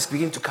down, it's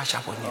beginning to catch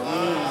up on you.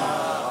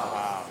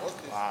 Wow.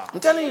 I'm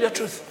telling you the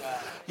truth.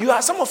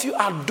 Some of you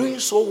are doing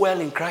so well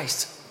in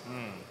Christ.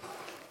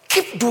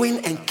 Keep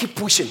doing and keep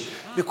pushing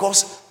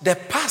because the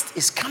past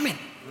is coming.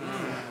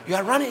 You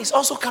are running, it's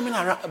also coming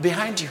around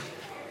behind you.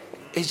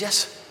 It's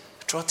just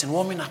trotting,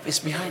 warming up, it's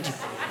behind you.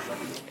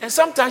 And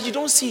sometimes you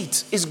don't see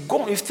it. It's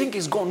gone. You think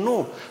it's gone.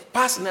 No,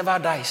 past never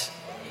dies.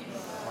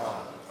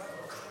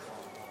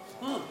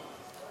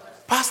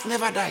 Past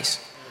never dies.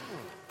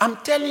 I'm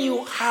telling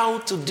you how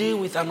to deal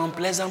with an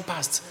unpleasant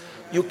past.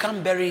 You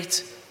can't bury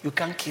it. You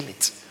can't kill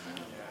it.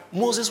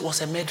 Moses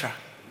was a murderer.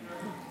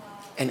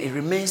 And it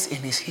remains in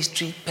his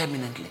history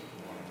permanently.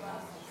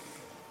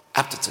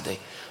 Up to today.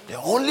 The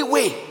only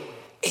way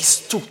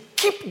is to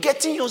keep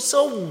getting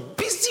yourself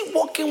busy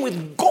walking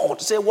with God.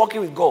 Say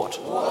walking with God.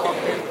 Walk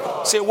with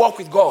God. Say walk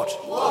with God.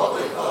 Walk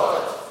with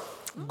God.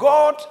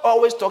 God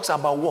always talks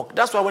about walk.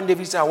 That's why when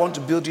David said, I want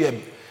to build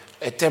you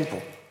a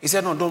temple. He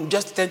said, no, don't,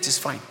 just tent is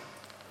fine.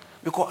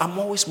 Because I'm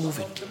always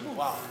moving.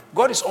 Wow.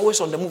 God is always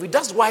on the move.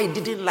 That's why he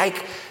didn't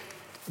like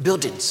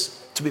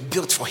buildings to be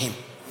built for him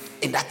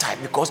in that time.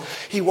 Because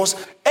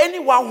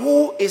anyone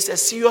who is a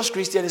serious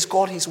Christian is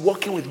called he's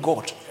walking with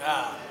God.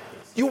 Yeah.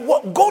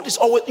 God is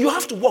always, you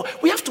have to walk.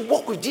 We have to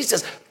walk with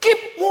Jesus. Keep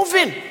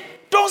moving.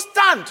 Don't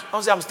stand.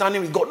 Don't say I'm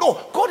standing with God.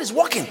 No, God is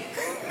walking.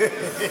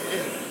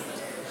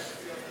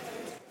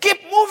 Keep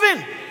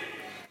moving.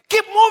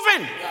 Keep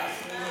moving.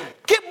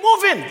 Keep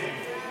moving.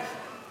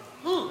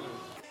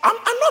 I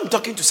know I'm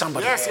talking to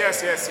somebody.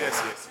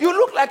 Yes. You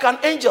look like an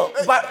angel,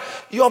 but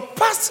your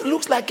past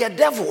looks like a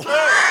devil.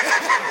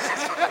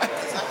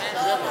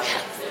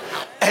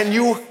 And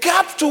you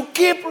have to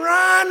keep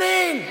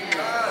running.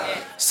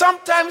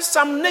 Sometimes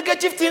some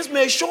negative things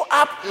may show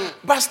up,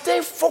 but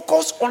stay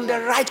focused on the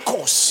right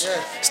course.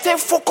 Stay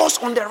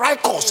focused on the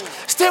right course.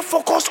 Stay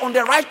focused on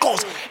the right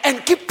course.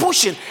 And keep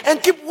pushing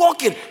and keep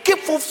walking. Keep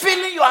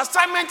fulfilling your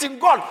assignment in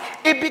God.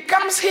 It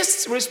becomes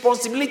his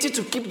responsibility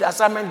to keep the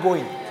assignment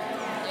going.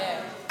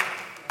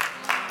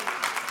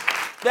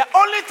 The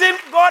only thing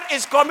God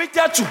is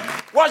committed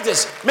to, watch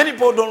this, many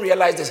people don't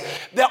realize this.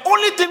 The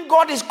only thing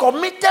God is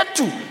committed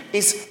to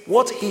is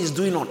what he is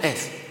doing on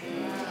earth.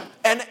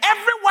 And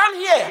everyone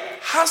here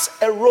has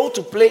a role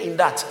to play in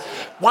that.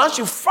 Once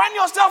you find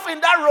yourself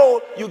in that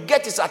role, you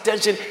get his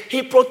attention.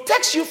 He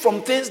protects you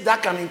from things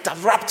that can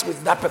interrupt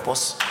with that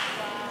purpose.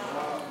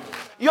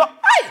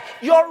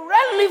 Your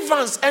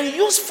relevance and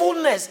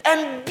usefulness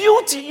and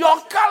beauty, your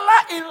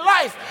color in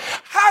life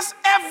has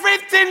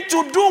everything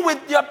to do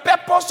with the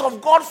purpose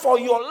of God for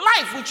your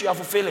life, which you are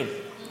fulfilling.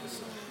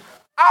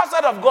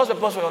 Outside of God's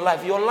purpose for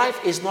your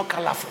life is not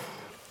colorful.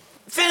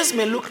 Things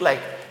may look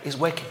like it's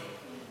working.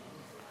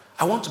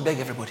 I want to beg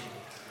everybody.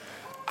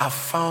 I've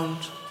found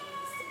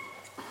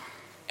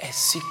a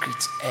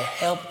secret, a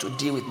help to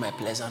deal with my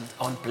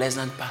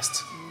unpleasant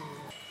past.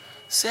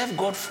 Serve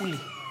God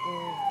fully.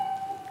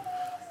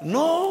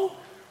 No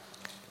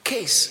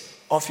case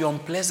of your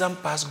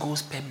unpleasant past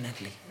goes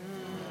permanently.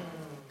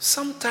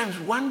 Sometimes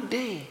one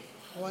day,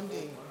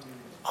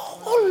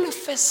 all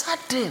of a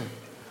sudden,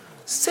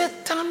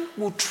 Satan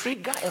will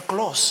trigger a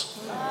clause.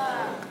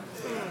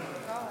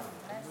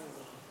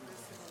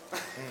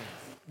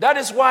 That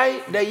is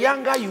why the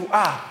younger you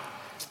are,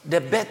 the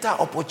better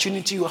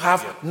opportunity you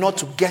have not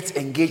to get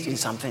engaged in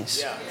some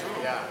things.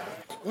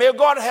 May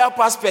God help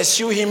us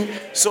pursue him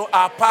so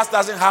our past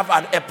doesn't have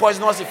a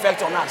poisonous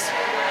effect on us.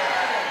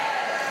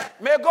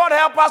 May God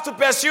help us to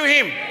pursue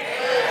him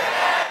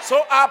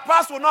so our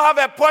past will not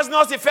have a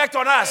poisonous effect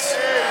on us.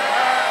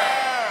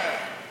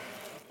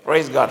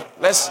 Praise God.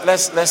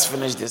 Let's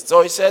finish this.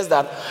 So it says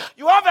that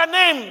you have a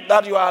name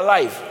that you are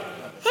alive.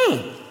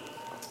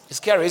 It's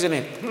scary, isn't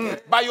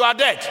it? But you are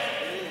dead.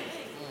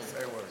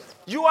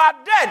 You are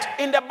dead.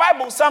 In the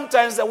Bible,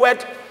 sometimes the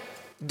word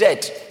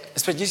dead,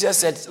 especially Jesus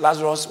said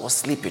Lazarus was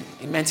sleeping.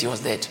 It meant he was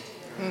dead.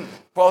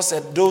 Paul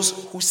said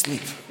those who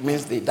sleep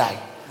means they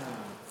die.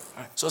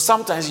 So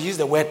sometimes you use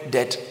the word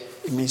dead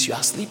It means you are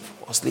asleep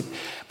or sleep.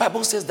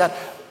 Bible says that,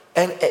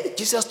 and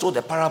Jesus told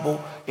a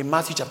parable in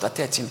Matthew chapter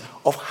 13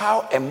 of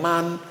how a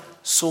man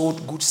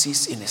sowed good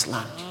seeds in his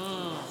land.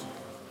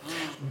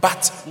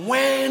 But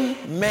when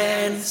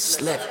men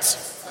slept,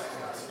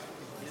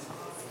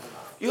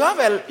 you have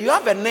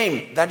a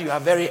name that you are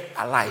very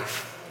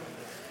alive,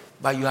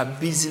 but you are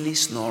busily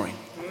snoring.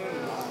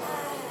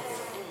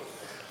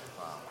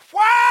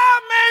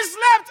 While men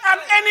slept, an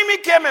enemy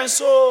came and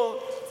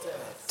sowed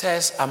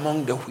tares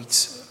among the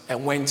wheat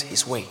and went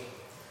his way.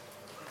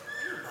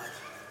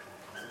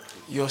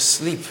 Your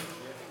sleep.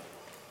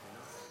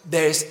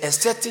 There is a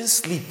certain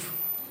sleep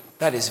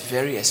that is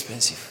very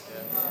expensive.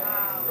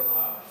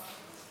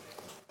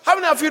 How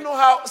many of you know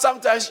how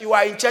sometimes you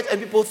are in church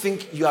and people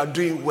think you are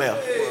doing well?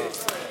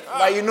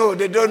 But you know,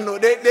 they don't know.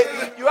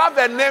 You have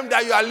a name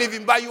that you are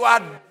living, but you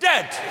are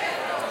dead.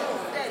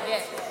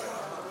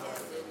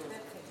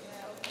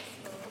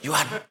 You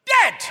are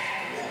dead.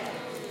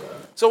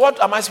 So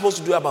what am I supposed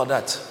to do about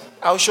that?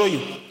 I'll show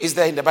you. It's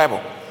there in the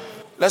Bible.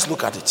 Let's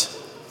look at it.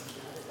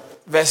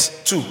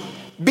 Verse 2.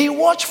 Be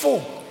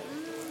watchful.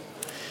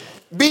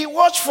 Be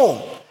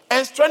watchful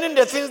and strengthen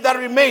the things that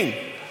remain,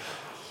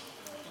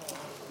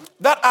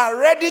 that are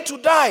ready to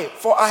die.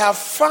 For I have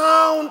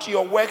found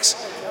your works.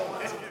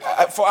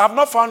 For I have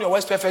not found your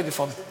works perfect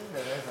before me.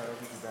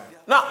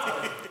 Now,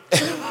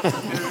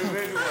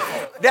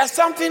 there's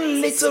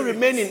something little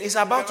remaining. It's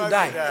about to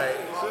die.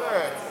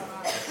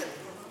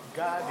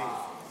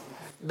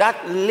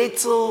 That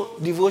little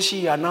devotion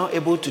you are now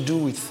able to do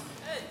with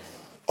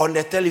on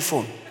the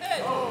telephone,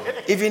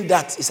 even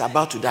that is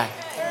about to die.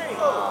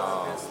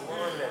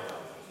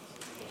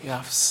 You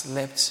have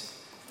slept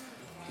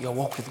your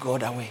walk with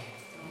God away.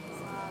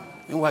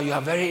 Meanwhile, you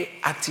are very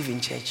active in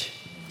church.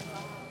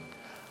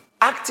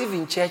 Active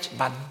in church,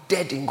 but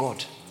dead in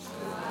God.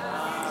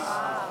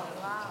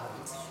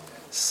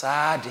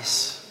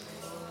 Sardis.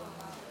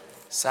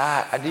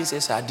 I didn't say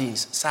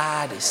sardines.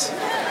 Sardis.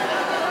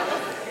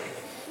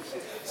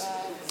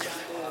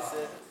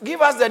 Give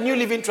us the New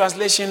Living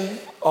Translation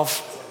of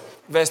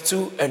verse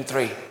 2 and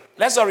 3.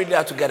 Let's all read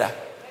that together.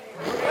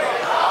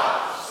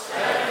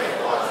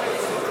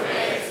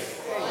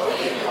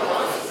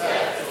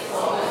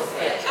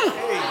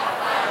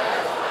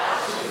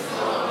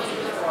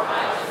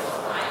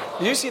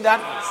 Do you see that?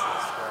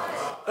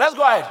 Let's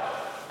go ahead.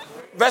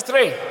 Verse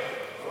 3.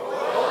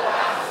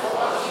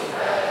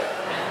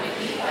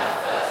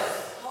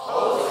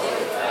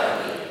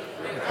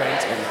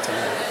 Repent and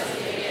turn.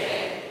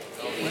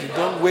 When you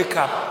don't wake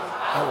up,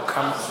 I will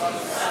come.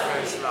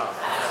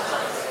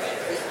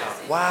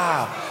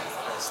 Wow.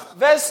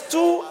 Verse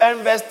 2 and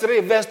verse 3.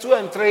 Verse 2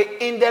 and 3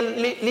 in the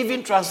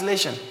Living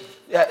Translation.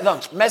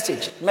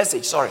 Message.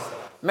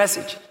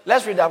 Message.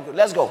 Let's read that.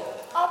 Let's go.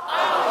 Up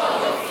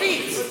on your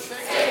feet.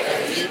 Take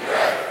a deep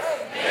breath.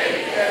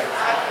 Maybe there's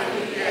happy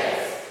New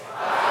Year's.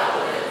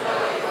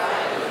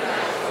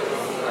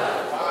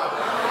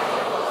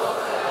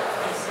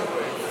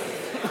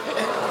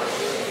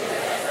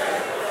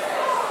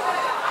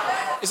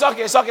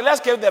 It's okay. Let's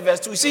get the verse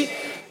 2. You see,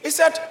 he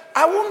said,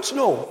 I won't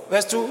know.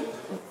 Verse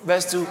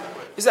 2.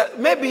 He said,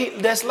 maybe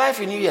there's life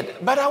in you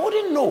yet, but I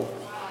wouldn't know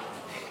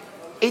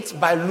it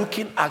by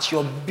looking at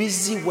your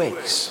busy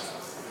works.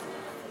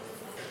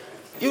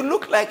 You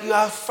look like you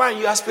are fine,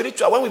 you are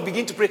spiritual. When we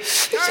begin to pray,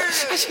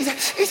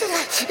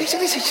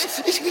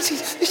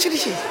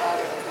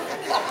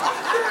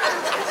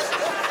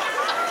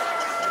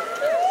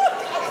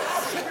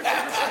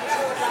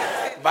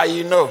 but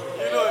you know.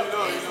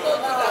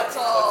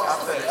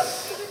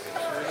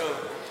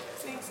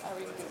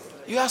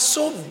 You are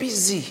so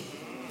busy,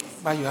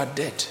 but you are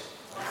dead.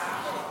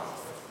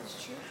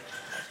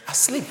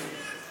 Asleep.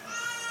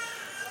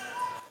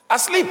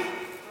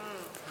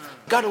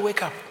 Got to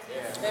wake up.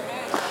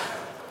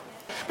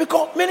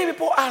 Because many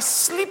people are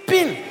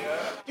sleeping.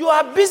 You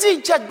are busy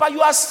in church, but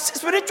you are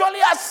spiritually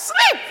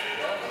asleep.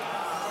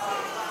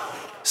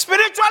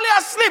 Spiritually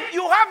asleep.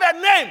 You have a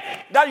name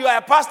that you are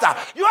a pastor.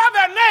 You have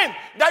a name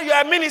that you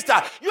are a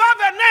minister. You have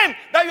a name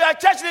that you are a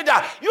church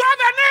leader. You have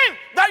a name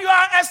that you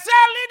are a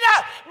cell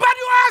leader, but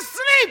you are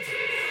asleep.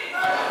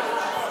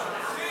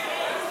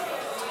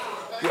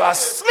 You are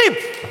asleep.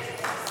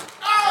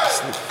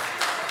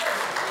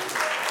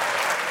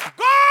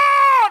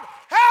 God,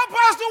 help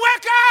us to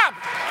wake up.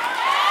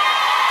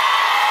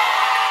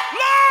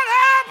 Lord,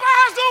 help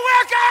us to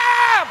wake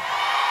up.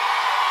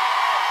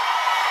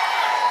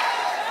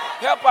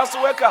 Help us to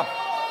wake up.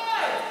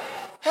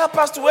 Help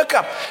us to wake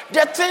up.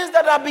 The things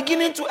that are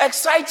beginning to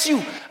excite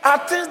you are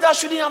things that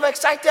shouldn't have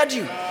excited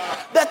you.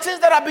 The things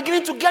that are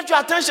beginning to get your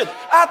attention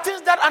are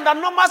things that under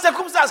normal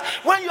circumstances,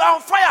 when you are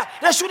on fire,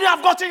 they shouldn't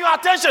have gotten your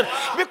attention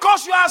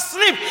because you are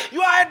asleep.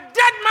 You are a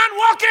dead man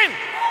walking.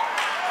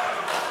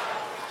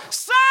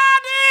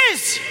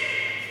 Sardis.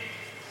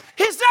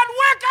 He said,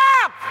 wake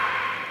up.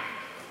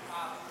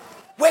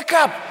 Wake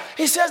up.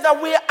 He says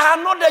that we are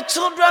not the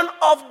children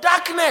of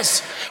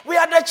darkness. We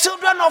are the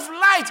children of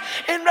light.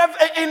 In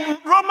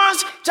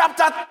Romans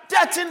chapter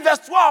 13, verse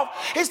 12,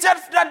 he said,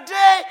 the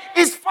day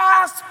is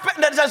fast spent.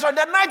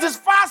 The night is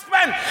fast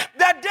spent.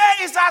 The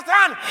day is at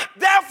hand.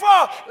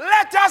 Therefore,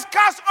 let us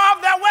cast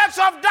off the works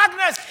of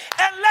darkness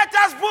and let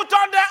us put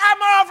on the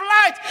armor of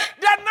light.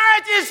 The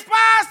night is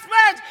fast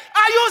spent.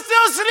 Are you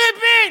still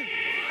sleeping?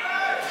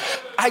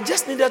 I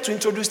just needed to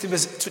introduce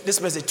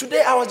this message.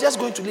 Today, I was just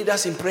going to lead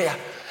us in prayer.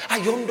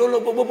 And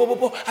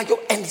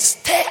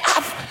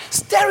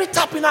stir it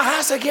up in our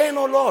hearts again,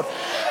 oh Lord.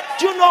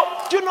 Do you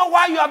know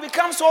why you have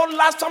become so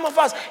last? Some of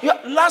us, your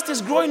last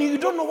is growing. You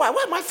don't know why.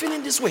 Why am I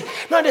feeling this way?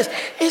 Nowadays,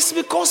 it's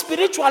because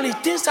spiritually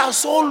things are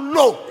so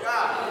low.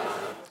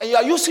 And you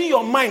are using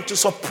your mind to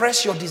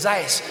suppress your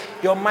desires.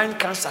 Your mind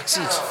can't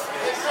succeed.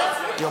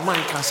 Your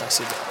mind can't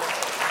succeed.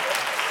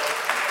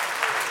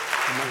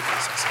 Your mind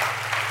can't succeed.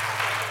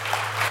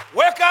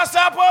 Wake us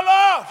up, oh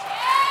Lord.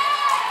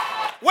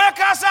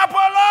 Wake us up,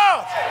 oh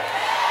Lord.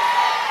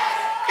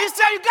 He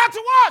said you got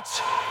to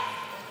watch.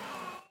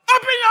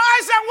 Open your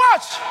eyes and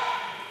watch.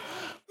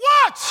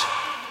 Watch.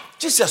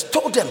 Jesus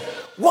told them,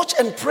 watch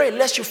and pray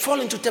lest you fall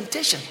into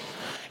temptation.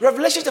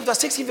 Revelation chapter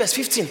 16 verse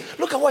 15.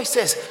 Look at what it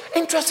says.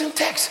 Interesting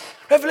text.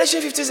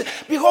 Revelation 15 says,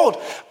 behold,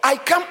 I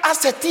come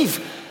as a thief.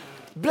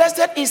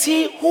 Blessed is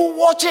he who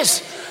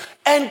watches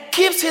and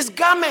keeps his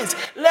garments,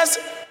 lest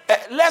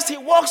he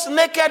walks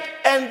naked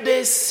and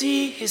they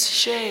see his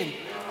shame.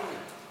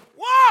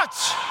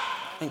 Watch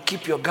and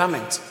keep your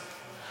garment.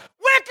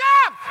 Wake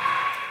up!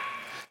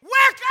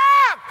 Wake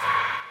up!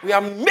 We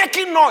are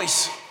making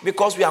noise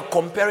because we are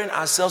comparing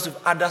ourselves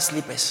with other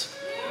sleepers.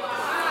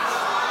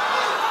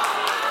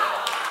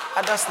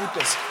 Other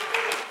sleepers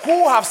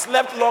who have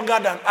slept longer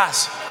than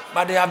us,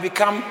 but they have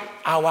become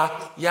our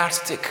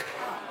yardstick.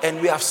 And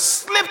we have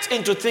slipped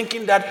into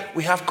thinking that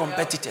we have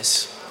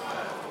competitors.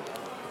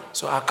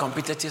 So our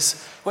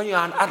competitors, when you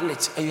are an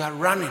athlete and you are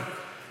running,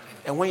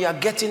 and when you are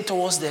getting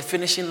towards the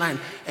finishing line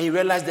and you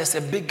realize there's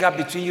a big gap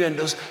between you and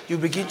those, you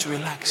begin to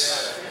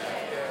relax.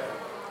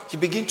 You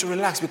begin to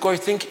relax because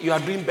you think you are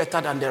doing better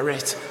than the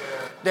rest.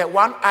 The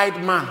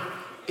one-eyed man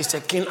is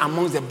a king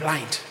among the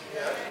blind,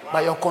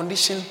 but your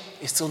condition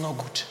is still not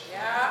good.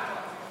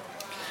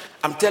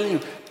 I'm telling you,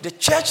 the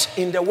church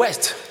in the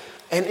West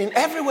and in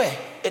everywhere,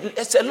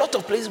 it's a lot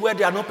of places where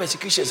there are no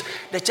persecutions.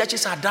 The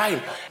churches are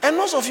dying. And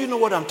most of you know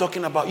what I'm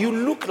talking about. You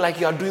look like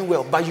you are doing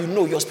well, but you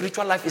know your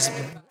spiritual life is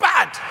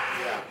bad.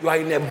 You are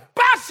in a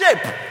bad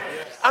shape.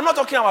 I'm not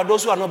talking about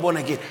those who are not born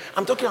again.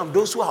 I'm talking about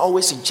those who are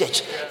always in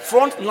church.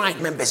 Front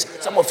line members.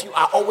 Some of you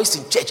are always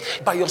in church,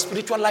 but your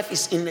spiritual life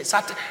is in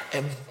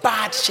a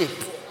bad shape.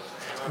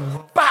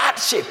 Bad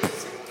shape.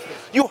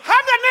 You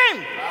have the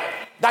name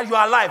that you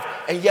are alive,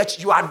 and yet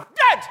you are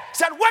dead.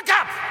 Said, wake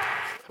up!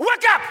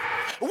 Wake up!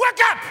 Wake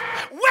up!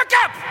 Wake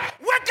up!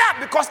 Wake up!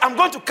 Because I'm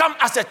going to come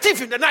as a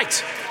thief in the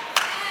night.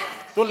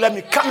 Don't let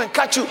me come and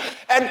catch you.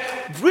 And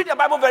read the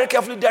Bible very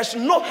carefully. There's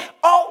no,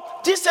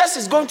 Jesus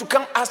is going to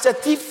come as a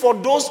thief for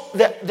those,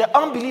 the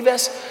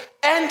unbelievers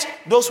and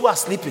those who are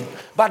sleeping.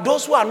 But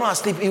those who are not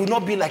asleep, it will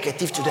not be like a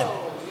thief to them.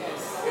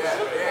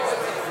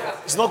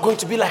 It's not going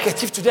to be like a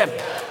thief to them.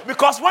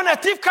 Because when a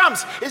thief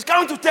comes, he's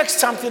going to take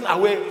something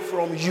away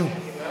from you.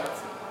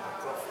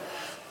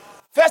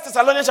 1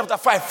 Thessalonians chapter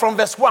 5 from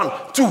verse 1,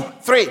 2,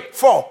 3,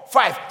 4,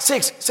 5,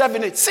 6,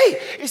 7, 8. See,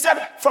 he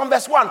said from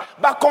verse 1,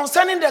 but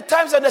concerning the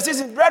times and the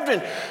seasons,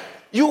 brethren,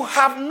 you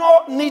have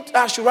no need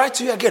I should write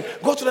to you again.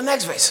 Go to the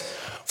next verse.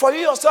 For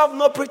you yourself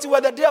know pretty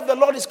well the day of the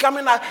Lord is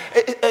coming.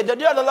 The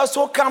day of the Lord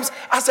so comes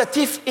as a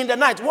thief in the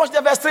night. Watch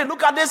the verse 3.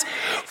 Look at this.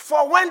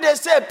 For when they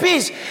say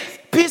peace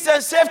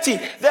and safety,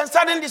 then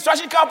sudden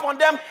destruction come upon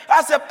them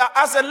as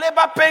a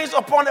labor pains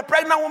upon a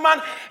pregnant woman,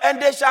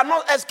 and they shall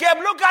not escape.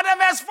 Look at the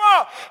verse 4.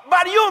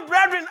 But you,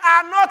 brethren,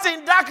 are not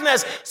in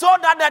darkness, so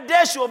that the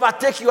day should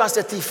overtake you as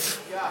a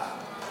thief. Yeah.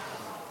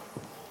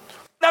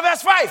 The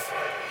verse 5.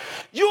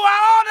 You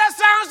are all the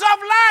sons of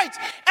light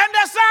and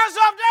the sons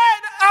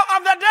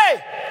of the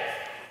day.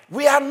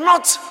 We are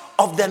not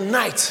of the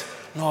night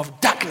nor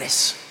of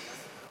darkness.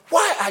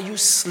 Why are you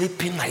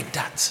sleeping like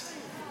that?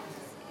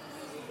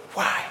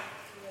 Why?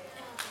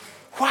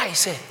 Why I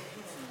say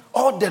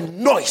all the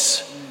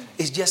noise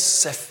is just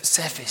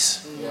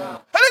surface. Yeah.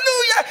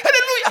 Hallelujah,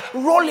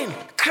 hallelujah, rolling,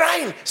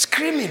 crying,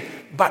 screaming,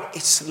 but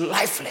it's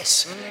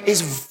lifeless. It's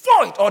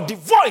void or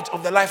devoid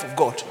of the life of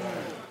God.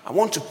 I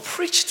want to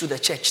preach to the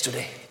church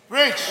today.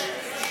 Preach. You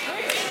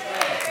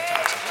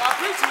are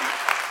preaching.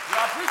 You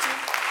are preaching.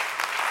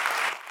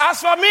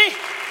 As for me,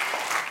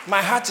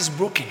 my heart is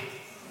broken.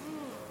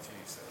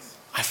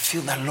 I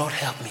feel that Lord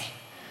help me.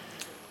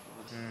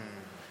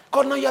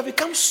 God, now you have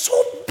become so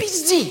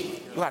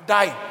busy. You are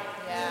dying.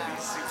 Yeah.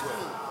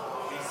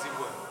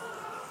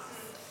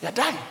 You are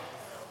dying.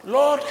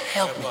 Lord,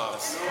 help me.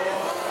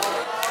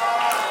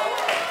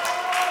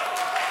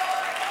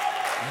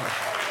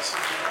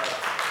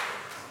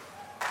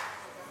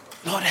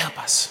 Lord,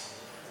 help us.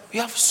 We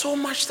have so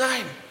much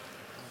time.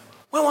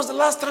 When was the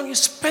last time you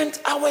spent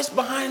hours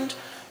behind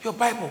your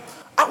Bible?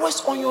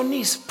 Hours on your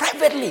knees,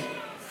 privately.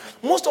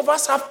 Most of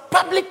us have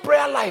public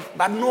prayer life,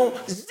 but no,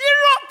 0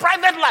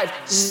 private life,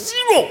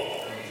 zero.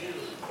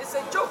 It's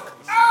a joke.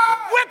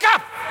 Wake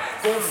up!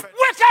 Wake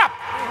up!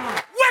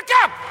 Wake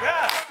up!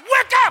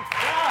 Wake up!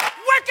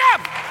 Wake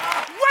up!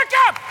 Wake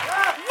up!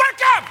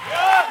 Wake up!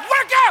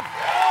 Wake up!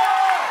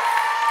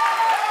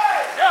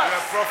 You're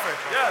a prophet.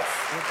 Yes.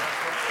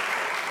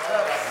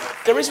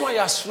 The reason why you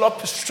are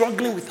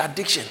struggling with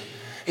addiction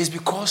is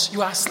because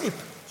you are asleep.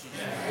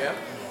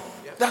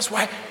 That's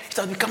why it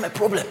has become a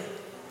problem.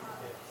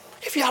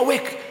 If you are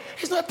awake,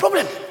 it's not a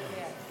problem.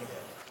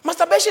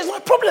 Masturbation is not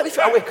a problem if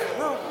you are awake.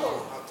 No.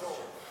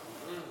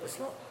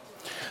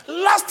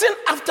 Lasting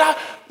after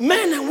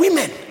men and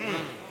women,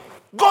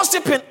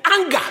 gossiping,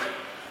 anger,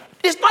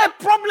 it's not a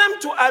problem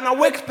to an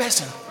awake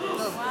person.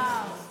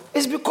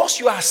 It's because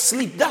you are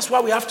asleep. That's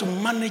why we have to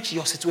manage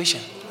your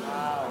situation.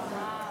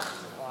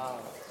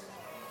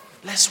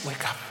 Let's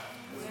wake up.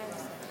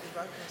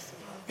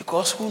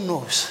 Because who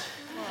knows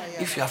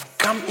if you have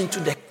come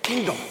into the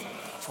kingdom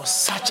for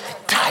such a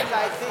time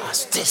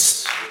as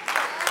this.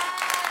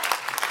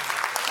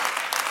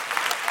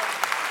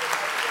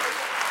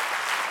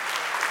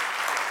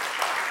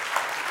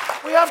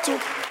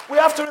 We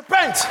have to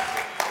repent.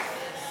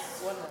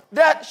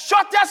 The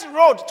shortest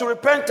road to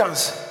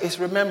repentance is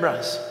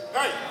remembrance.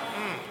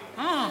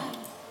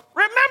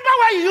 Remember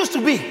where you used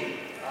to be.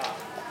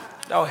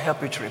 That will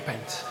help you to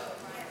repent.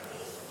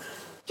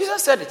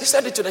 Jesus said it. He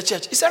said it to the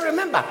church. He said,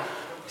 remember.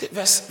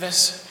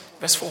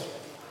 Verse 4.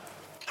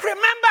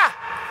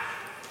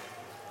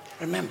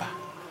 Remember.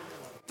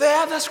 There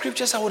are other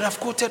scriptures I would have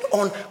quoted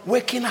on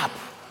waking up.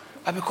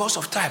 But because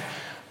of time,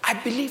 I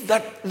believe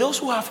that those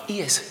who have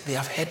ears, they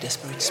have heard the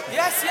Spirit speak.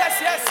 Yes. Yes,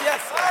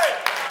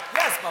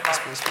 Papa.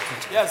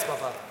 Yes,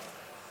 Papa.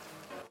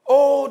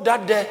 Oh,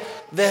 that the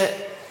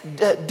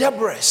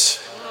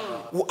Deborahs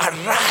will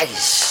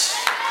arise.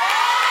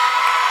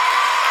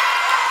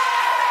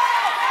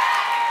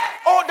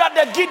 Oh, that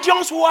the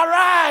Gideons will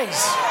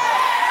arise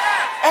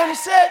and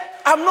say,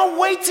 I'm not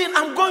waiting.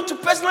 I'm going to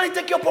personally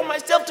take it upon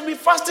myself to be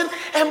fasting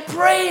and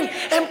praying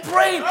and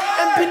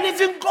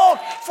believing God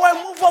for a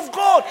move of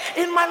God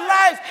in my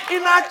life,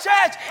 in our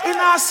church, in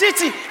our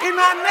city, in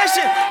our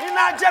nation, in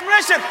our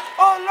generation.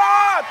 Oh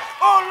Lord,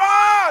 oh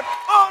Lord,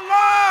 oh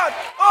Lord,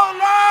 oh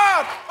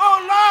Lord,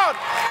 oh Lord.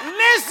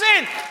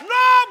 Listen,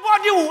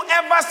 nobody will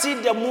ever see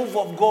the move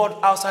of God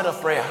outside of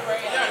prayer.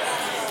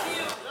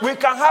 We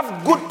can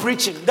have good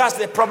preaching. That's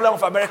the problem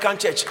of American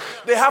church.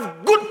 They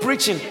have good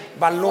preaching,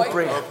 but no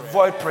prayer.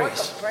 Void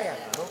praise.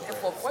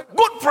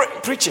 Good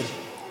preaching.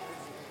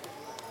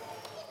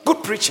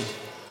 Good preaching.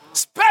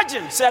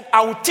 Spurgeon said,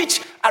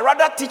 I'd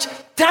rather teach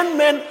 10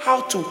 men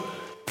how to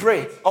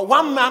pray, or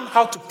 1 man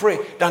how to pray,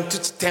 than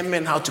teach 10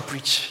 men how to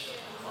preach.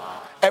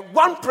 And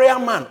one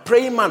praying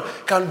man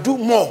can do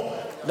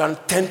more than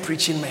 10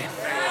 preaching men.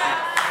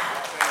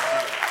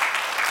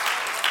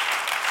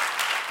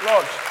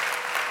 Lord,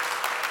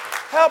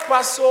 help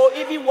us so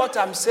even what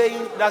I'm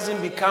saying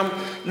doesn't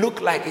look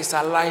like it's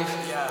alive,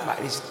 but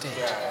it's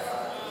dead.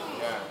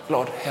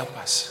 Lord, help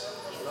us.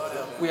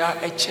 We are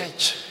a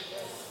church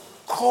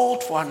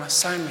called for an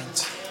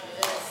assignment.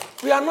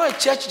 We are not a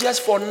church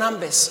just for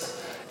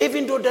numbers,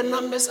 even though the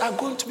numbers are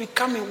going to be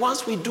coming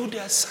once we do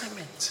the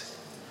assignment.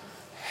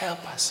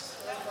 Help us.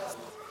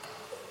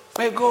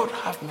 May God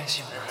have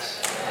mercy on us.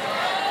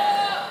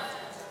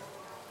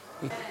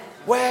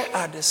 Where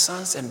are the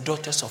sons and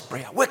daughters of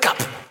prayer? Wake up.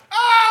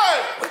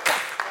 Wake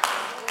up.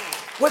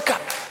 Wake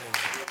up.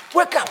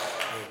 Wake up.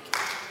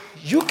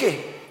 UK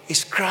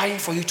is crying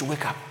for you to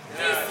wake up.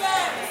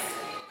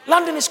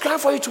 London is crying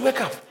for you to wake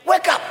up.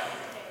 Wake up.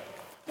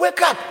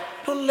 Wake up.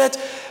 Don't let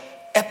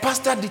a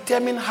pastor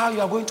determine how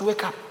you are going to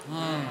wake up.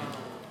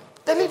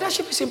 The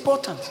leadership is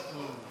important.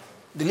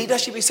 The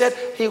leadership, he said,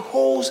 he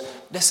holds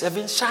the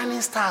 7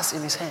 shining stars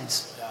in his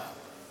hands.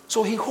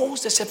 So he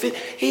holds the 7.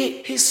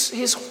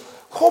 His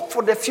hope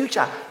for the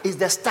future is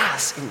the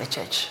stars in the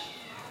church.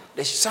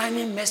 The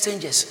shining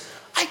messengers.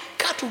 I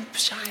got to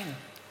shine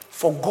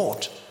for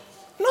God,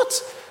 not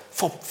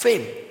for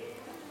fame.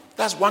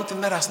 That's one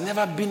thing that has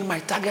never been my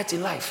target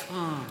in life.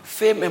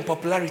 Fame and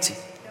popularity.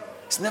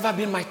 It's never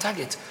been my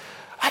target.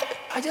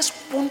 I just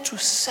want to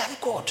serve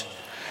God.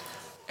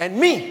 And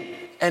me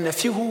and a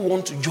few who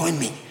want to join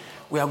me,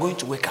 we are going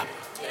to wake up.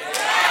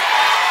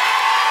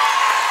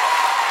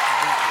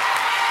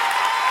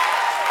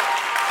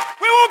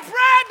 We will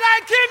pray thy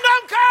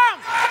kingdom come.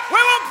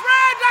 We will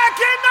pray thy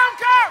kingdom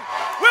come.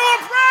 We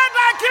will pray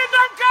thy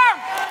kingdom come.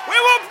 We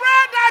will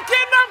pray thy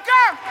kingdom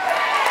come.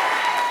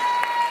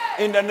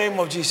 In the name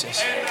of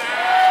Jesus.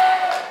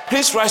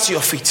 Please rise to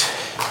your feet.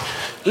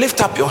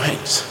 Lift up your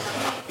hands.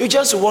 You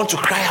just want to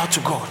cry out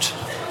to God.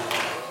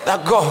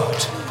 That God,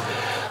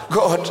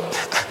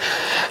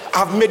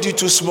 I've made you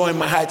too small in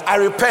my heart. I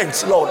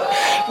repent, Lord.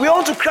 We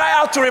want to cry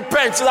out to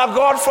repent. That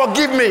God,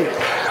 forgive me.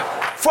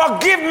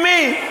 Forgive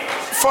me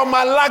for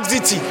my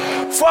laxity.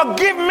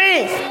 Forgive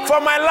me for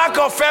my lack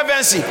of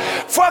fervency.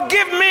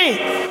 Forgive me.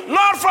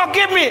 Lord,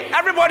 forgive me.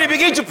 Everybody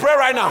begin to pray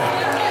right now.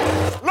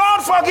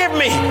 Lord, forgive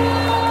me.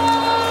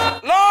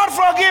 Lord,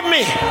 forgive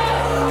me.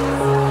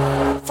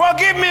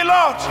 Forgive me,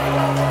 Lord.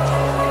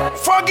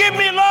 Forgive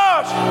me,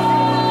 Lord.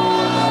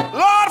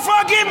 Lord,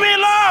 forgive me,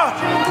 Lord.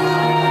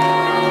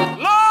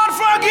 Lord,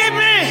 forgive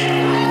me.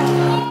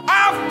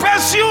 I've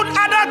pursued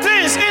other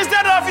things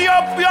instead of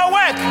your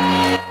work.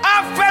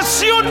 I've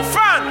pursued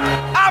fun.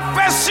 I've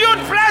pursued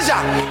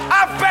pleasure.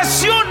 I've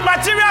pursued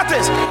material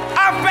things.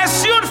 I've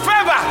pursued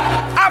favor.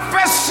 I've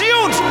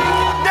pursued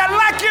the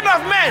liking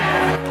of men.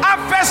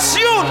 I've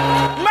pursued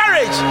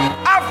marriage.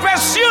 I've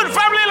pursued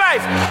family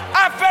life.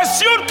 I've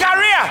pursued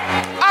career.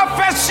 I've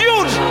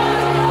pursued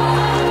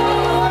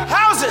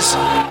houses.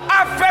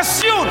 I've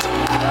pursued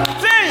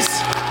things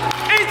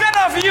instead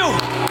of you.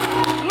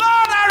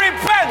 Lord, I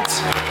repent.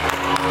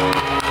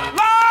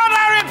 Lord,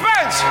 I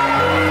repent.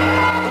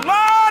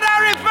 Lord, I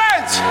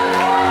repent.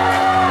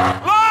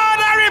 Lord,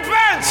 I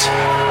repent.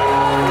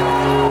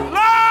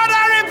 Lord,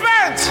 I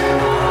repent.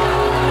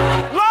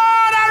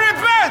 Lord, I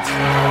repent.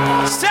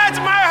 Set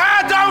my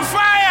heart on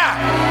fire.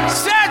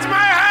 Set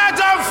my heart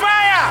on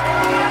fire.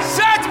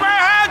 Set my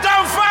heart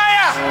on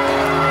fire.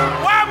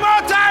 One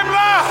more time,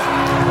 Lord.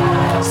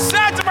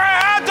 Set my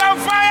heart on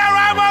fire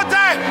one more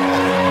time.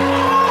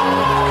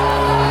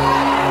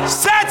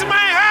 Set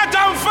my heart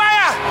on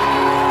fire.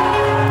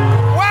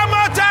 One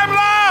more time,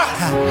 Lord.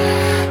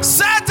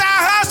 Set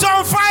our hearts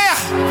on fire.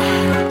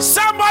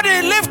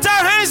 Somebody lift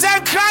our hands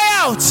and cry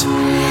out.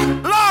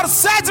 Lord,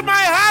 set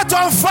my heart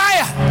on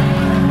fire.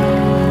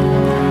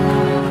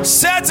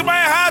 Set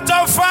my heart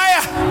on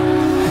fire.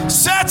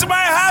 Set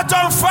my heart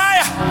on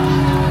fire.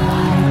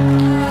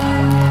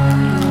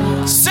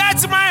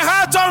 Set my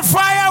heart on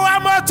fire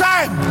one more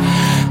time.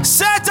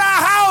 Set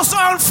our house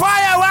on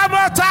fire one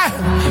more time.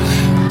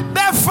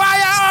 The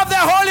fire of the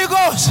Holy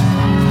Ghost.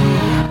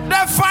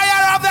 The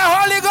fire of the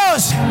Holy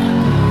Ghost.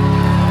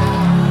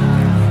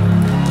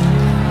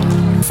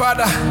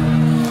 Father,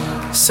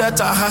 set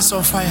our hearts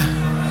on fire.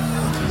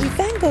 We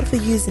thank God for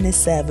using His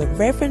servant,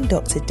 Reverend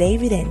Dr.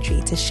 David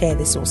Entry, to share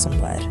this awesome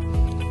word.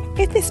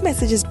 If this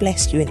message has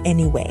blessed you in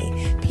any way,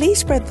 please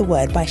spread the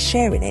word by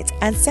sharing it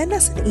and send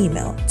us an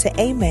email to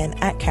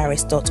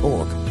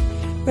amen@charis.org.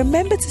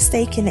 Remember to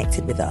stay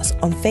connected with us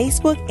on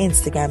Facebook,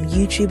 Instagram,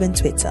 YouTube and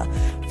Twitter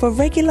for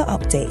regular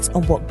updates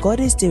on what God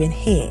is doing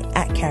here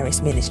at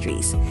Charis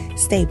Ministries.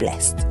 Stay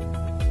blessed.